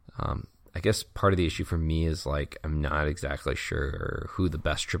 I guess part of the issue for me is I'm not exactly sure who the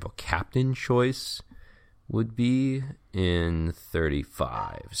best triple captain choice would be in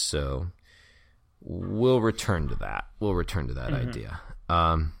 35. So we'll return to that. Idea.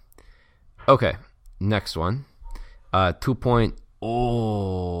 Okay, next one.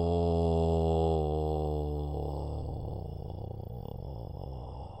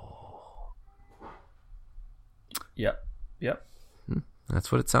 Yep. That's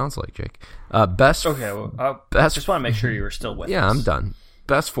what it sounds like, Jake. Best. Okay, well, best. Just want to make sure you were still with us. Yeah, I'm done.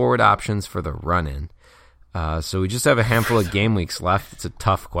 Best forward options for the run-in. So we just have a handful of game weeks left. It's a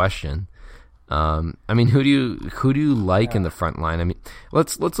tough question. Who do you like in the front line?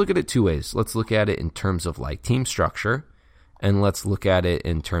 Let's look at it two ways. Let's look at it in terms of team structure, and let's look at it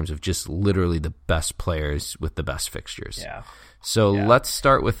in terms of just literally the best players with the best fixtures. Yeah. So let's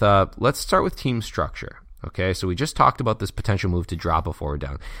start with team structure. Okay, so we just talked about this potential move to drop a forward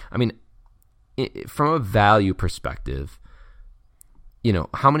down. From a value perspective,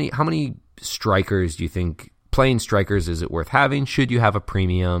 how many strikers do you think, playing strikers, is it worth having? Should you have a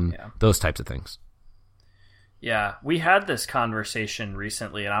premium? Yeah. Those types of things. Yeah, we had this conversation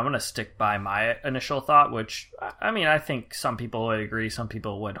recently, and I'm going to stick by my initial thought, which, I think some people would agree, some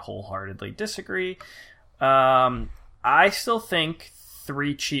people would wholeheartedly disagree. I still think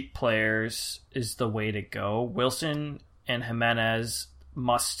 3 cheap players is the way to go. Wilson and Jimenez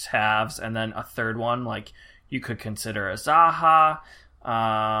must-haves, and then a third one, you could consider a Zaha.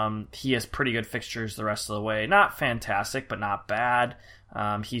 He has pretty good fixtures the rest of the way. Not fantastic, but not bad.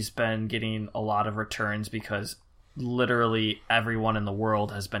 He's been getting a lot of returns because literally everyone in the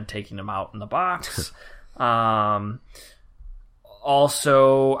world has been taking him out in the box.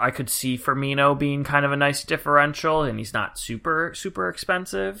 Also, I could see Firmino being kind of a nice differential, and he's not super, super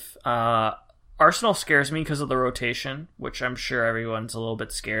expensive. Arsenal scares me because of the rotation, which I'm sure everyone's a little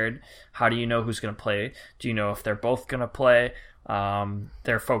bit scared. How do you know who's going to play? Do you know if they're both going to play?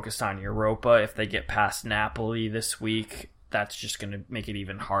 They're focused on Europa. If they get past Napoli this week, that's just going to make it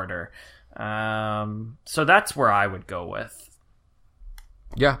even harder. So that's where I would go with.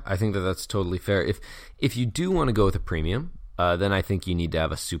 Yeah, I think that's totally fair. If you do want to go with a premium, then I think you need to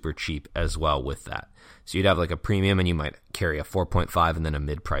have a super cheap as well with that. So you'd have a premium, and you might carry a 4.5 and then a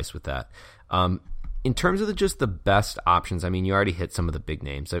mid-price with that. In terms of just the best options, you already hit some of the big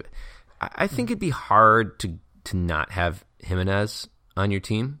names. I think it'd be hard to not have Jimenez on your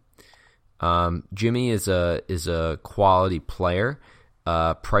team. Jimmy is a quality player,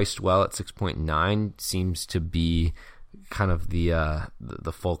 priced well at 6.9, seems to be kind of the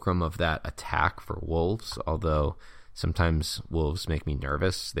fulcrum of that attack for Wolves, although sometimes Wolves make me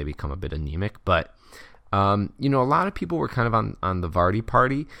nervous. They become a bit anemic, but a lot of people were kind of on the Vardy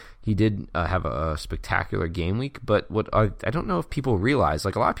party. He did have a spectacular game week, but what I don't know if people realize, a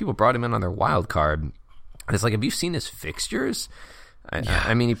lot of people brought him in on their wild card. And it's have you seen his fixtures?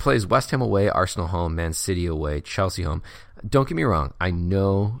 Yeah. He plays West Ham away, Arsenal home, Man City away, Chelsea home. Don't get me wrong. I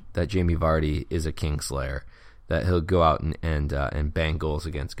know that Jamie Vardy is a kingslayer, that he'll go out and bang goals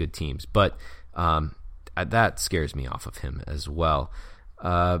against good teams, but that scares me off of him as well.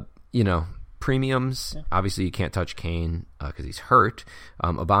 premiums, obviously you can't touch Kane because he's hurt.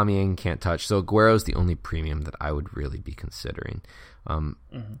 Aubameyang can't touch. So Aguero's the only premium that I would really be considering.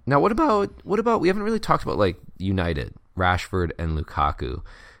 Now, what about we haven't really talked about like United, Rashford and Lukaku.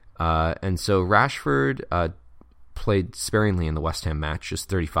 And so Rashford played sparingly in the West Ham match, just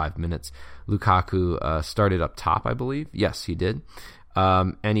 35 minutes. Lukaku started up top, I believe. Yes, he did.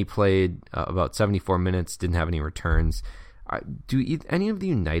 And he played about 74 minutes, didn't have any returns. Do any of the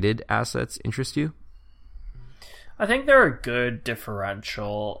United assets interest you? I think they're a good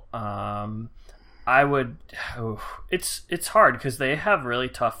differential. I would. It's hard because they have really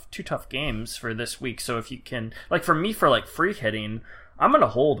two tough games for this week. So if you can, like for me, for like free hitting, I'm gonna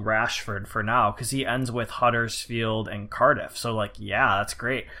hold Rashford for now because he ends with Huddersfield and Cardiff. So like, yeah, that's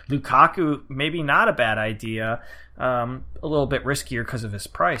great. Lukaku, maybe not a bad idea. A little bit riskier because of his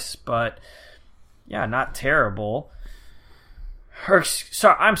price, but yeah, not terrible.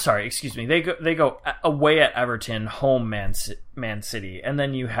 I'm sorry. Excuse me. They go away at Everton, home Man City, and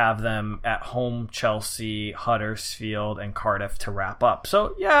then you have them at home Chelsea, Huddersfield, and Cardiff to wrap up.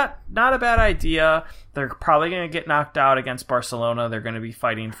 So yeah, not a bad idea. They're probably going to get knocked out against Barcelona. They're going to be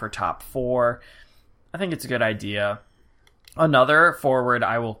fighting for top 4. I think it's a good idea. Another forward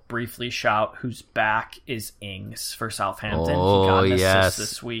I will briefly shout who's back is Ings for Southampton. Oh, he got an yes. assist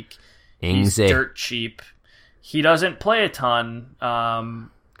this week. Ings, he's dirt cheap. He doesn't play a ton,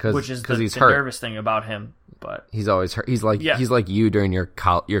 which is the nervous thing about him. But he's always hurt. He's like you during your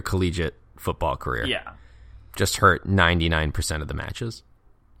collegiate football career. Yeah, just hurt 99% of the matches.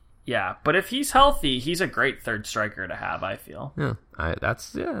 Yeah, but if he's healthy, he's a great third striker to have, I feel. Yeah,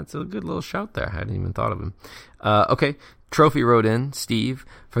 that's a good little shout there. I hadn't even thought of him. Okay, Trophy wrote in, Steve,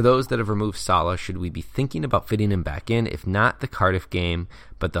 for those that have removed Salah, should we be thinking about fitting him back in? If not the Cardiff game,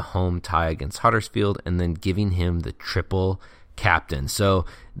 but the home tie against Huddersfield, and then giving him the triple captain. So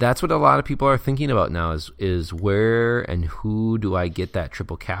that's what a lot of people are thinking about now is where and who do I get that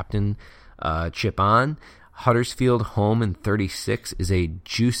triple captain chip on? Huddersfield home in 36 is a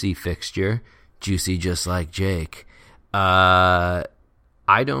juicy fixture. Juicy just like Jake. I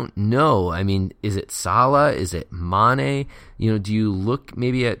don't know. I mean, is it Salah? Is it Mane? Do you look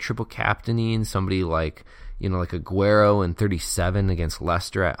maybe at triple captaining somebody like Aguero in 37 against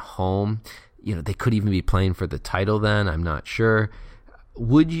Leicester at home? They could even be playing for the title then. I'm not sure.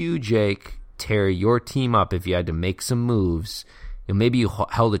 Would you, Jake, tear your team up if you had to make some moves? Maybe you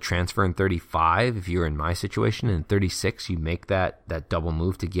held a transfer in 35 if you were in my situation, and in 36 you make that double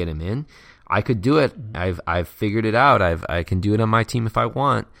move to get him in. I could do it. I've figured it out. I can do it on my team if I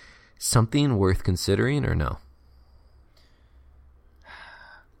want. Something worth considering or no?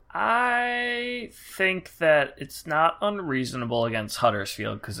 I think that it's not unreasonable against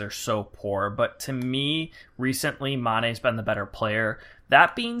Huddersfield because they're so poor, but to me, recently, Mane's been the better player.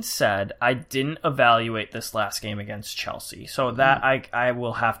 That being said, I didn't evaluate this last game against Chelsea, so that I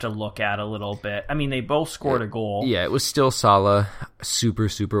will have to look at a little bit. I mean, they both scored a goal. Yeah, it was still Salah super,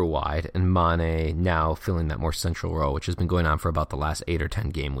 super wide, and Mane now filling that more central role, which has been going on for about the last 8 or 10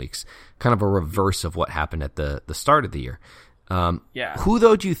 game weeks. Kind of a reverse of what happened at the start of the year. Who,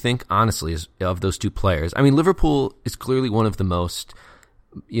 though, do you think, honestly, is of those two players? I mean, Liverpool is clearly one of the most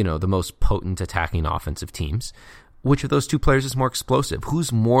potent attacking offensive teams. Which of those two players is more explosive?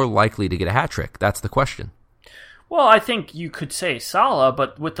 Who's more likely to get a hat trick? That's the question. Well, I think you could say Salah,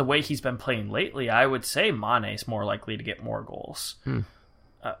 but with the way he's been playing lately, I would say Mane's more likely to get more goals.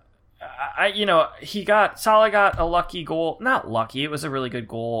 Salah got a lucky goal. Not lucky, it was a really good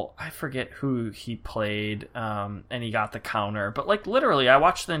goal. I forget who he played, and he got the counter. But literally, I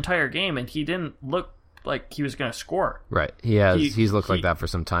watched the entire game, and he didn't look like he was going to score. Right. He's looked like that for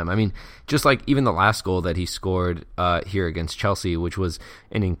some time. I mean, just like even the last goal that he scored here against Chelsea, which was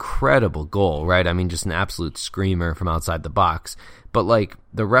an incredible goal, right? I mean, just an absolute screamer from outside the box. But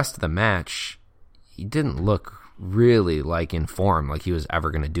the rest of the match, he didn't look really in form, like he was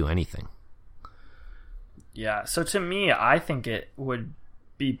ever going to do anything. Yeah. So to me, I think it would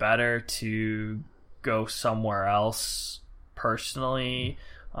be better to go somewhere else personally.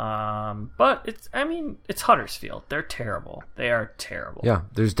 But it's Huddersfield. They're terrible. They are terrible. Yeah,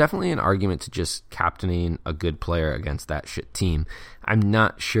 there's definitely an argument to just captaining a good player against that shit team. I'm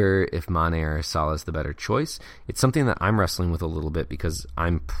not sure if Mane or Salah is the better choice. It's something that I'm wrestling with a little bit because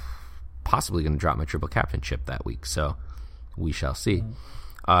I'm possibly going to drop my triple captain chip that week. So we shall see.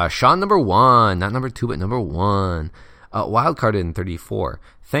 Sean, number 1, not number 2, but number 1. Wildcarded in 34.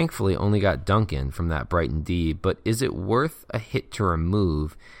 Thankfully, only got Duncan from that Brighton D, but is it worth a hit to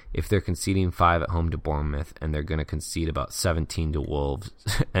remove if they're conceding 5 at home to Bournemouth and they're going to concede about 17 to Wolves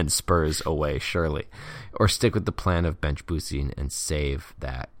and Spurs away, surely? Or stick with the plan of bench boosting and save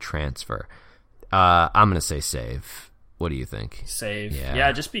that transfer? I'm going to say save. What do you think? Save.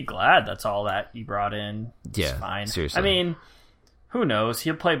 Yeah, just be glad that's all that you brought in. It's fine. Seriously. I mean, who knows?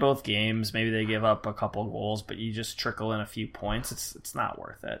 He'll play both games. Maybe they give up a couple goals, but you just trickle in a few points. It's not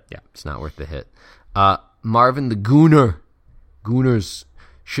worth it. Yeah, it's not worth the hit. Marvin the Gooners.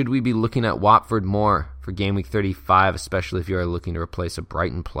 Should we be looking at Watford more for game week 35, especially if you are looking to replace a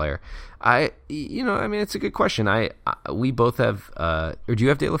Brighton player? It's a good question. We both have, or do you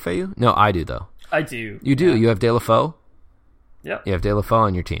have De La Feu? No, I do though. I do. You do. Yeah. You have De La Feu? Yep. You have De La Feu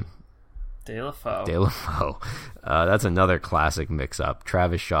on your team. De La Feu. De La Feu. That's another classic mix-up.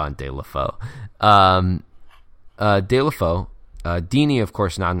 Travis Shaw and De La Feu. De La Feu. Deeney, of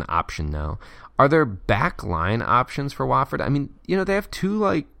course, not an option now. Are there back line options for Watford? I mean, they have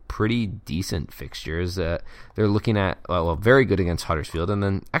two pretty decent fixtures. They're looking at very good against Huddersfield, and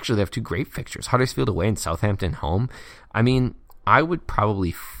then actually they have two great fixtures: Huddersfield away and Southampton home. I mean, I would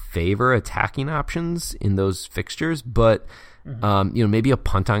probably favor attacking options in those fixtures, but maybe a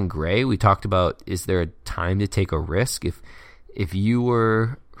punt on Gray. We talked about, is there a time to take a risk if you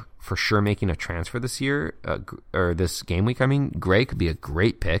were for sure making a transfer this year or this game week? I mean, Gray could be a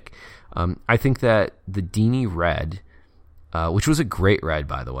great pick. I think that the Deeney red, which was a great red,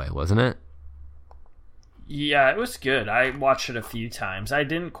 by the way, wasn't it? Yeah, it was good. I watched it a few times. I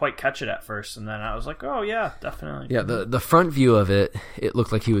didn't quite catch it at first, and then I was like, oh, yeah, definitely. Yeah, the front view of it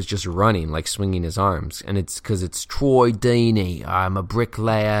looked like he was just running, swinging his arms. And it's because it's Troy Deeney. I'm a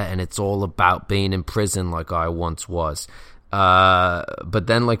bricklayer, and it's all about being in prison like I once was. But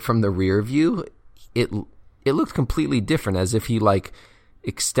then, from the rear view, it looked completely different, as if he,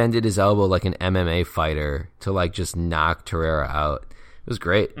 extended his elbow like an MMA fighter to, just knock Torreira out. It was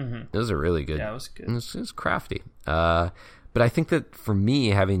great. Mm-hmm. It was a really good. Yeah, it was good. It was crafty. But I think that for me,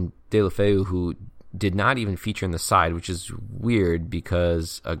 having De La Feu, who did not even feature in the side, which is weird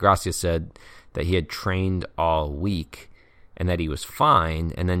because Gracia said that he had trained all week and that he was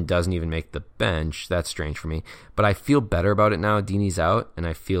fine, and then doesn't even make the bench. That's strange for me. But I feel better about it now. Deeney's out, and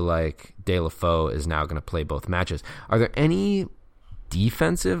I feel like De La Feu is now going to play both matches. Are there any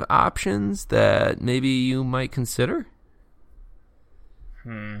defensive options that maybe you might consider?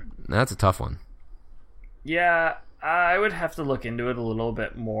 That's a tough one. Yeah, I would have to look into it a little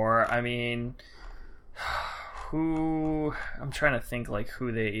bit more. I mean, I'm trying to think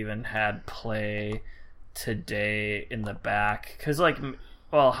who they even had play today in the back, because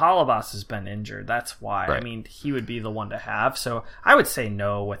Halabas has been injured. That's why. Right. I mean, he would be the one to have. So I would say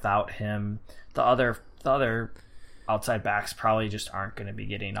no without him. The other outside backs probably just aren't going to be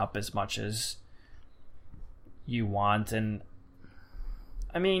getting up as much as you want. And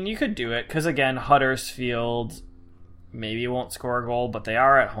I mean, you could do it because, again, Huddersfield maybe won't score a goal, but they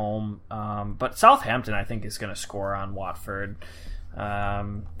are at home. But Southampton, I think, is going to score on Watford.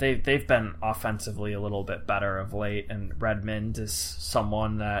 They've been offensively a little bit better of late, and Redmond is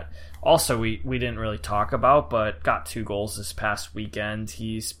someone that also we didn't really talk about, but got 2 goals this past weekend.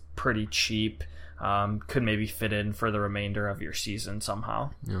 He's pretty cheap. Could maybe fit in for the remainder of your season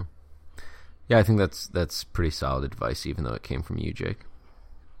somehow. Yeah, I think that's pretty solid advice, even though it came from you, Jake.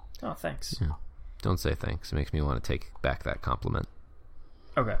 Oh, thanks. Yeah. Don't say thanks. It makes me want to take back that compliment.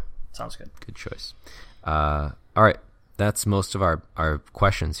 Okay, sounds good. Good choice. All right, that's most of our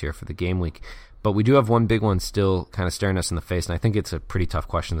questions here for the game week. But we do have one big one still kind of staring us in the face, and I think it's a pretty tough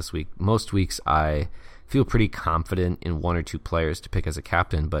question this week. Most weeks I feel pretty confident in 1 or 2 players to pick as a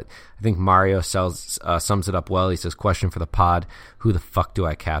captain, but I think Mario sums it up well. He says, question for the pod, who the fuck do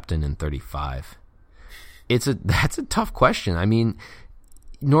I captain in 35? That's a tough question. I mean,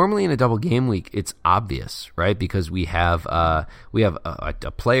 normally in a double game week, it's obvious, right? Because we have a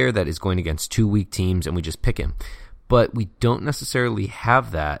player that is going against 2 weak teams, and we just pick him. But we don't necessarily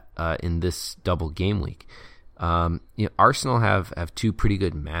have that in this double game week. Arsenal have 2 pretty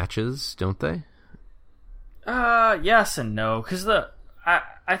good matches, don't they? Yes and no, because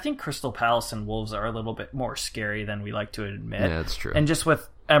I think Crystal Palace and Wolves are a little bit more scary than we like to admit. Yeah, that's true. And just with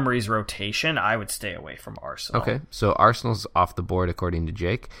Emery's rotation, I would stay away from Arsenal. Okay, so Arsenal's off the board according to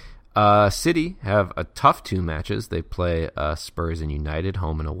Jake. City have a tough 2 matches. They play Spurs and United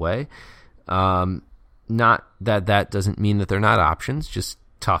home and away. Not that doesn't mean that they're not options, just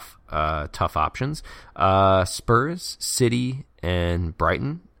tough options. Spurs, City, and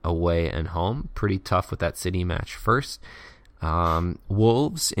Brighton away and home. Pretty tough with that City match first.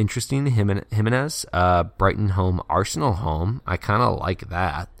 Wolves, interesting. Jimenez, Brighton home, Arsenal home. I kind of like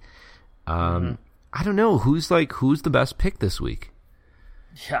that. I don't know who's the best pick this week.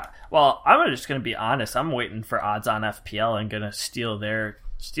 Yeah, well, I'm just gonna be honest. I'm waiting for odds on FPL and gonna steal their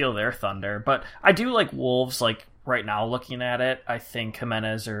thunder. But I do like Wolves. Right now, looking at it, I think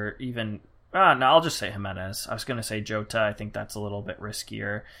Jimenez or even No, I'll just say Jimenez. I was going to say Jota. I think that's a little bit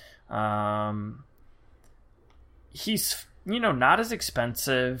riskier. He's, not as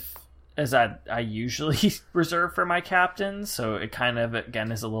expensive as I usually reserve for my captains, so it kind of,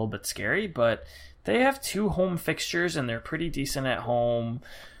 again, is a little bit scary, but they have 2 home fixtures, and they're pretty decent at home.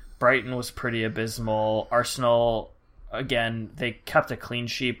 Brighton was pretty abysmal. Arsenal, again, they kept a clean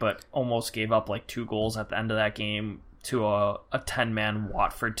sheet, but almost gave up like 2 goals at the end of that game to a 10-man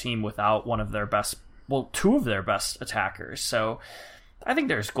Watford team without one of their best, 2 of their best attackers. So I think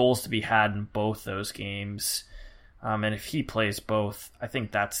there's goals to be had in both those games. And if he plays both, I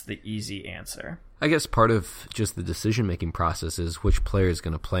think that's the easy answer. I guess part of just the decision-making process is which player is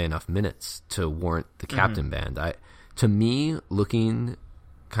going to play enough minutes to warrant the captain band. To me, looking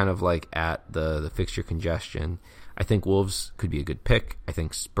kind of like at the fixture congestion, I think Wolves could be a good pick. I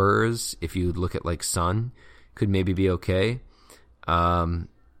think Spurs, if you look at like Son, could maybe be okay.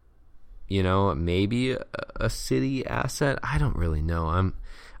 Maybe a City asset. I don't really know.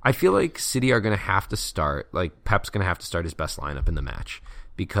 I feel like City are going to have to start, like Pep's going to have to start his best lineup in the match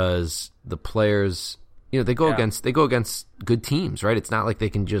because the players, they go against good teams, right? It's not like they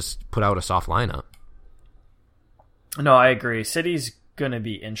can just put out a soft lineup. No, I agree. City's going to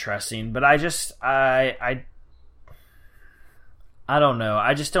be interesting, but I don't know.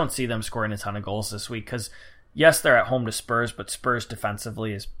 I just don't see them scoring a ton of goals this week because yes, they're at home to Spurs, but Spurs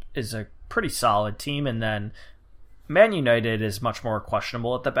defensively is a pretty solid team, and then Man United is much more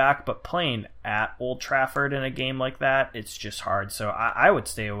questionable at the back, but playing at Old Trafford in a game like that, it's just hard. So I would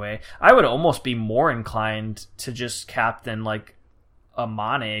stay away. I would almost be more inclined to just captain like a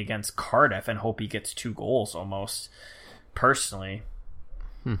Mane against Cardiff and hope he gets 2 goals almost, personally.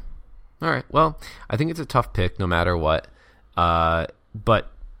 All right. Well, I think it's a tough pick no matter what. But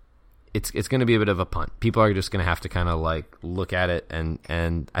it's going to be a bit of a punt. People are just going to have to kind of like look at it,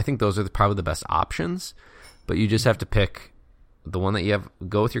 and I think those are probably the best options. But you just have to pick the one that you have.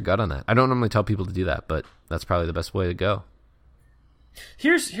 Go with your gut on that. I don't normally tell people to do that, but that's probably the best way to go.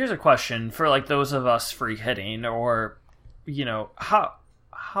 Here's a question for like those of us free hitting, or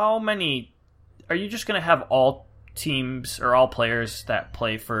how many are you just going to have all teams or all players that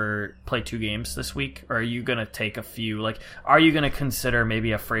play 2 games this week, or are you going to take a few? Like, are you going to consider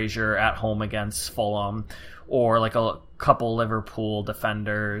maybe a Fraser at home against Fulham, or like a couple Liverpool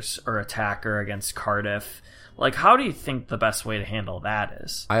defenders or attacker against Cardiff? Like, how do you think the best way to handle that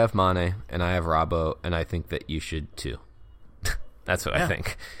is? I have Mane and I have Robbo, and I think that you should too. That's what I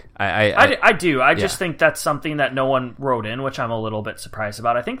think. I do. I just think that's something that no one wrote in, which I'm a little bit surprised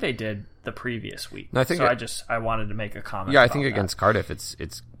about. I think they did the previous week. No, I wanted to make a comment. Yeah, I think against Cardiff,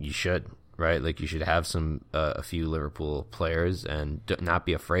 it's you should, right? Like, you should have a few Liverpool players and not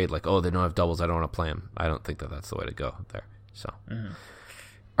be afraid. Like, oh, they don't have doubles, I don't want to play them. I don't think that that's the way to go there. So,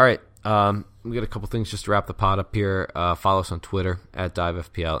 All right. We got a couple things just to wrap the pod up here. Follow us on Twitter at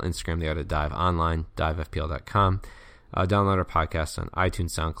DiveFPL, Instagram, The Art of Dive, online, divefpl.com. Download our podcast on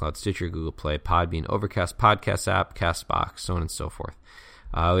iTunes, SoundCloud, Stitcher, Google Play, Podbean, Overcast, Podcast app, CastBox, so on and so forth.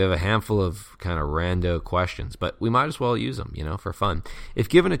 We have a handful of kind of rando questions, but we might as well use them, for fun. If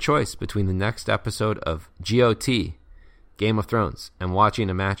given a choice between the next episode of GOT, Game of Thrones, and watching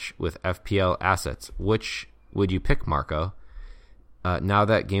a match with FPL assets, which would you pick, Marco? Now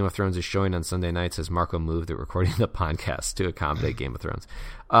that Game of Thrones is showing on Sunday nights, has Marco moved the recording of the podcast to accommodate Game of Thrones?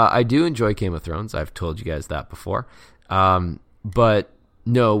 I do enjoy Game of Thrones. I've told you guys that before. But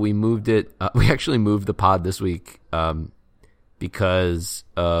no, we moved it. We actually moved the pod this week because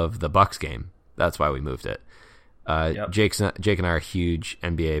of the Bucks game. That's why we moved it. Yep. Jake and I are huge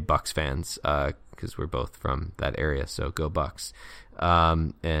NBA Bucks fans because we're both from that area. So go Bucks.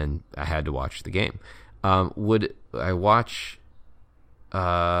 And I had to watch the game. Would I watch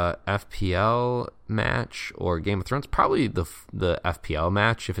FPL match or Game of Thrones? Probably the FPL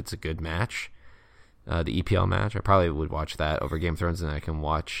match if it's a good match. The EPL match, I probably would watch that over Game of Thrones, and then I can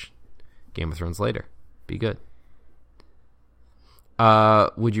watch Game of Thrones later. Be good.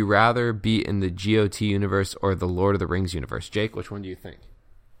 Would you rather be in the GOT universe or the Lord of the Rings universe? Jake, which one do you think?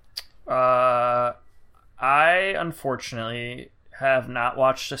 I unfortunately have not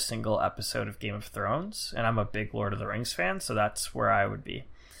watched a single episode of Game of Thrones, and I'm a big Lord of the Rings fan, so that's where I would be.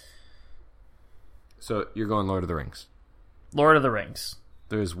 So you're going Lord of the Rings? Lord of the Rings.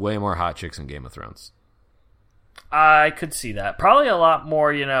 There's way more hot chicks in Game of Thrones. I could see that. Probably a lot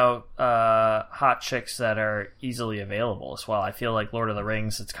more, hot chicks that are easily available as well. I feel like Lord of the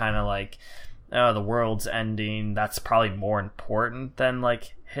Rings, it's kind of like the world's ending. That's probably more important than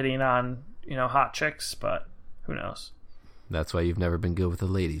like hitting on, hot chicks, but who knows? That's why you've never been good with the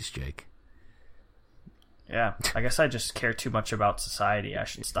ladies, Jake. Yeah, I guess I just care too much about society. I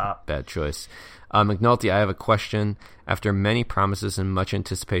should stop. Bad choice. McNulty, I have a question. After many promises and much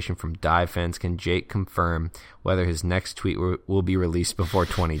anticipation from Dive fans, can Jake confirm whether his next tweet will be released before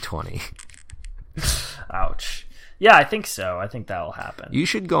 2020? Ouch. Yeah, I think so. I think that'll happen. You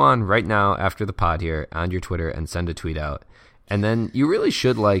should go on right now after the pod here on your Twitter and send a tweet out. And then you really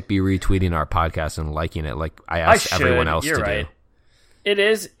should be retweeting our podcast and liking it like I asked everyone else to do. It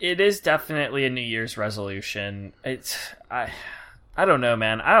is definitely a New Year's resolution. I don't know,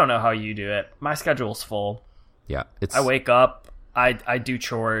 man. I don't know how you do it. My schedule's full. Yeah, I wake up, I do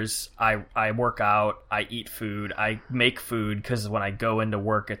chores, I work out, I eat food, I make food because when I go into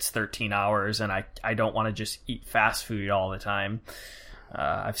work it's 13 hours and I don't want to just eat fast food all the time.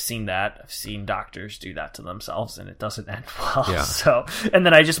 I've seen that. I've seen doctors do that to themselves and it doesn't end well. Yeah. So, and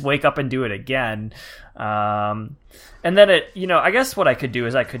then I just wake up and do it again. And then I guess what I could do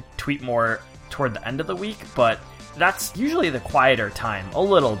is I could tweet more toward the end of the week, but that's usually the quieter time, a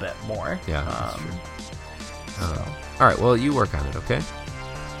little bit more. Yeah, that's true. All right, well, you work on it, okay?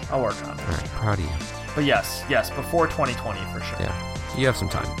 I'll work on it. All right, proud of you. But yes, before 2020 for sure. Yeah, you have some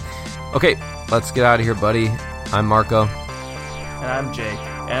time. Okay, let's get out of here, buddy. I'm Marco. And I'm Jake.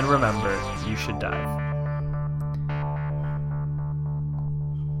 And remember, you should dive.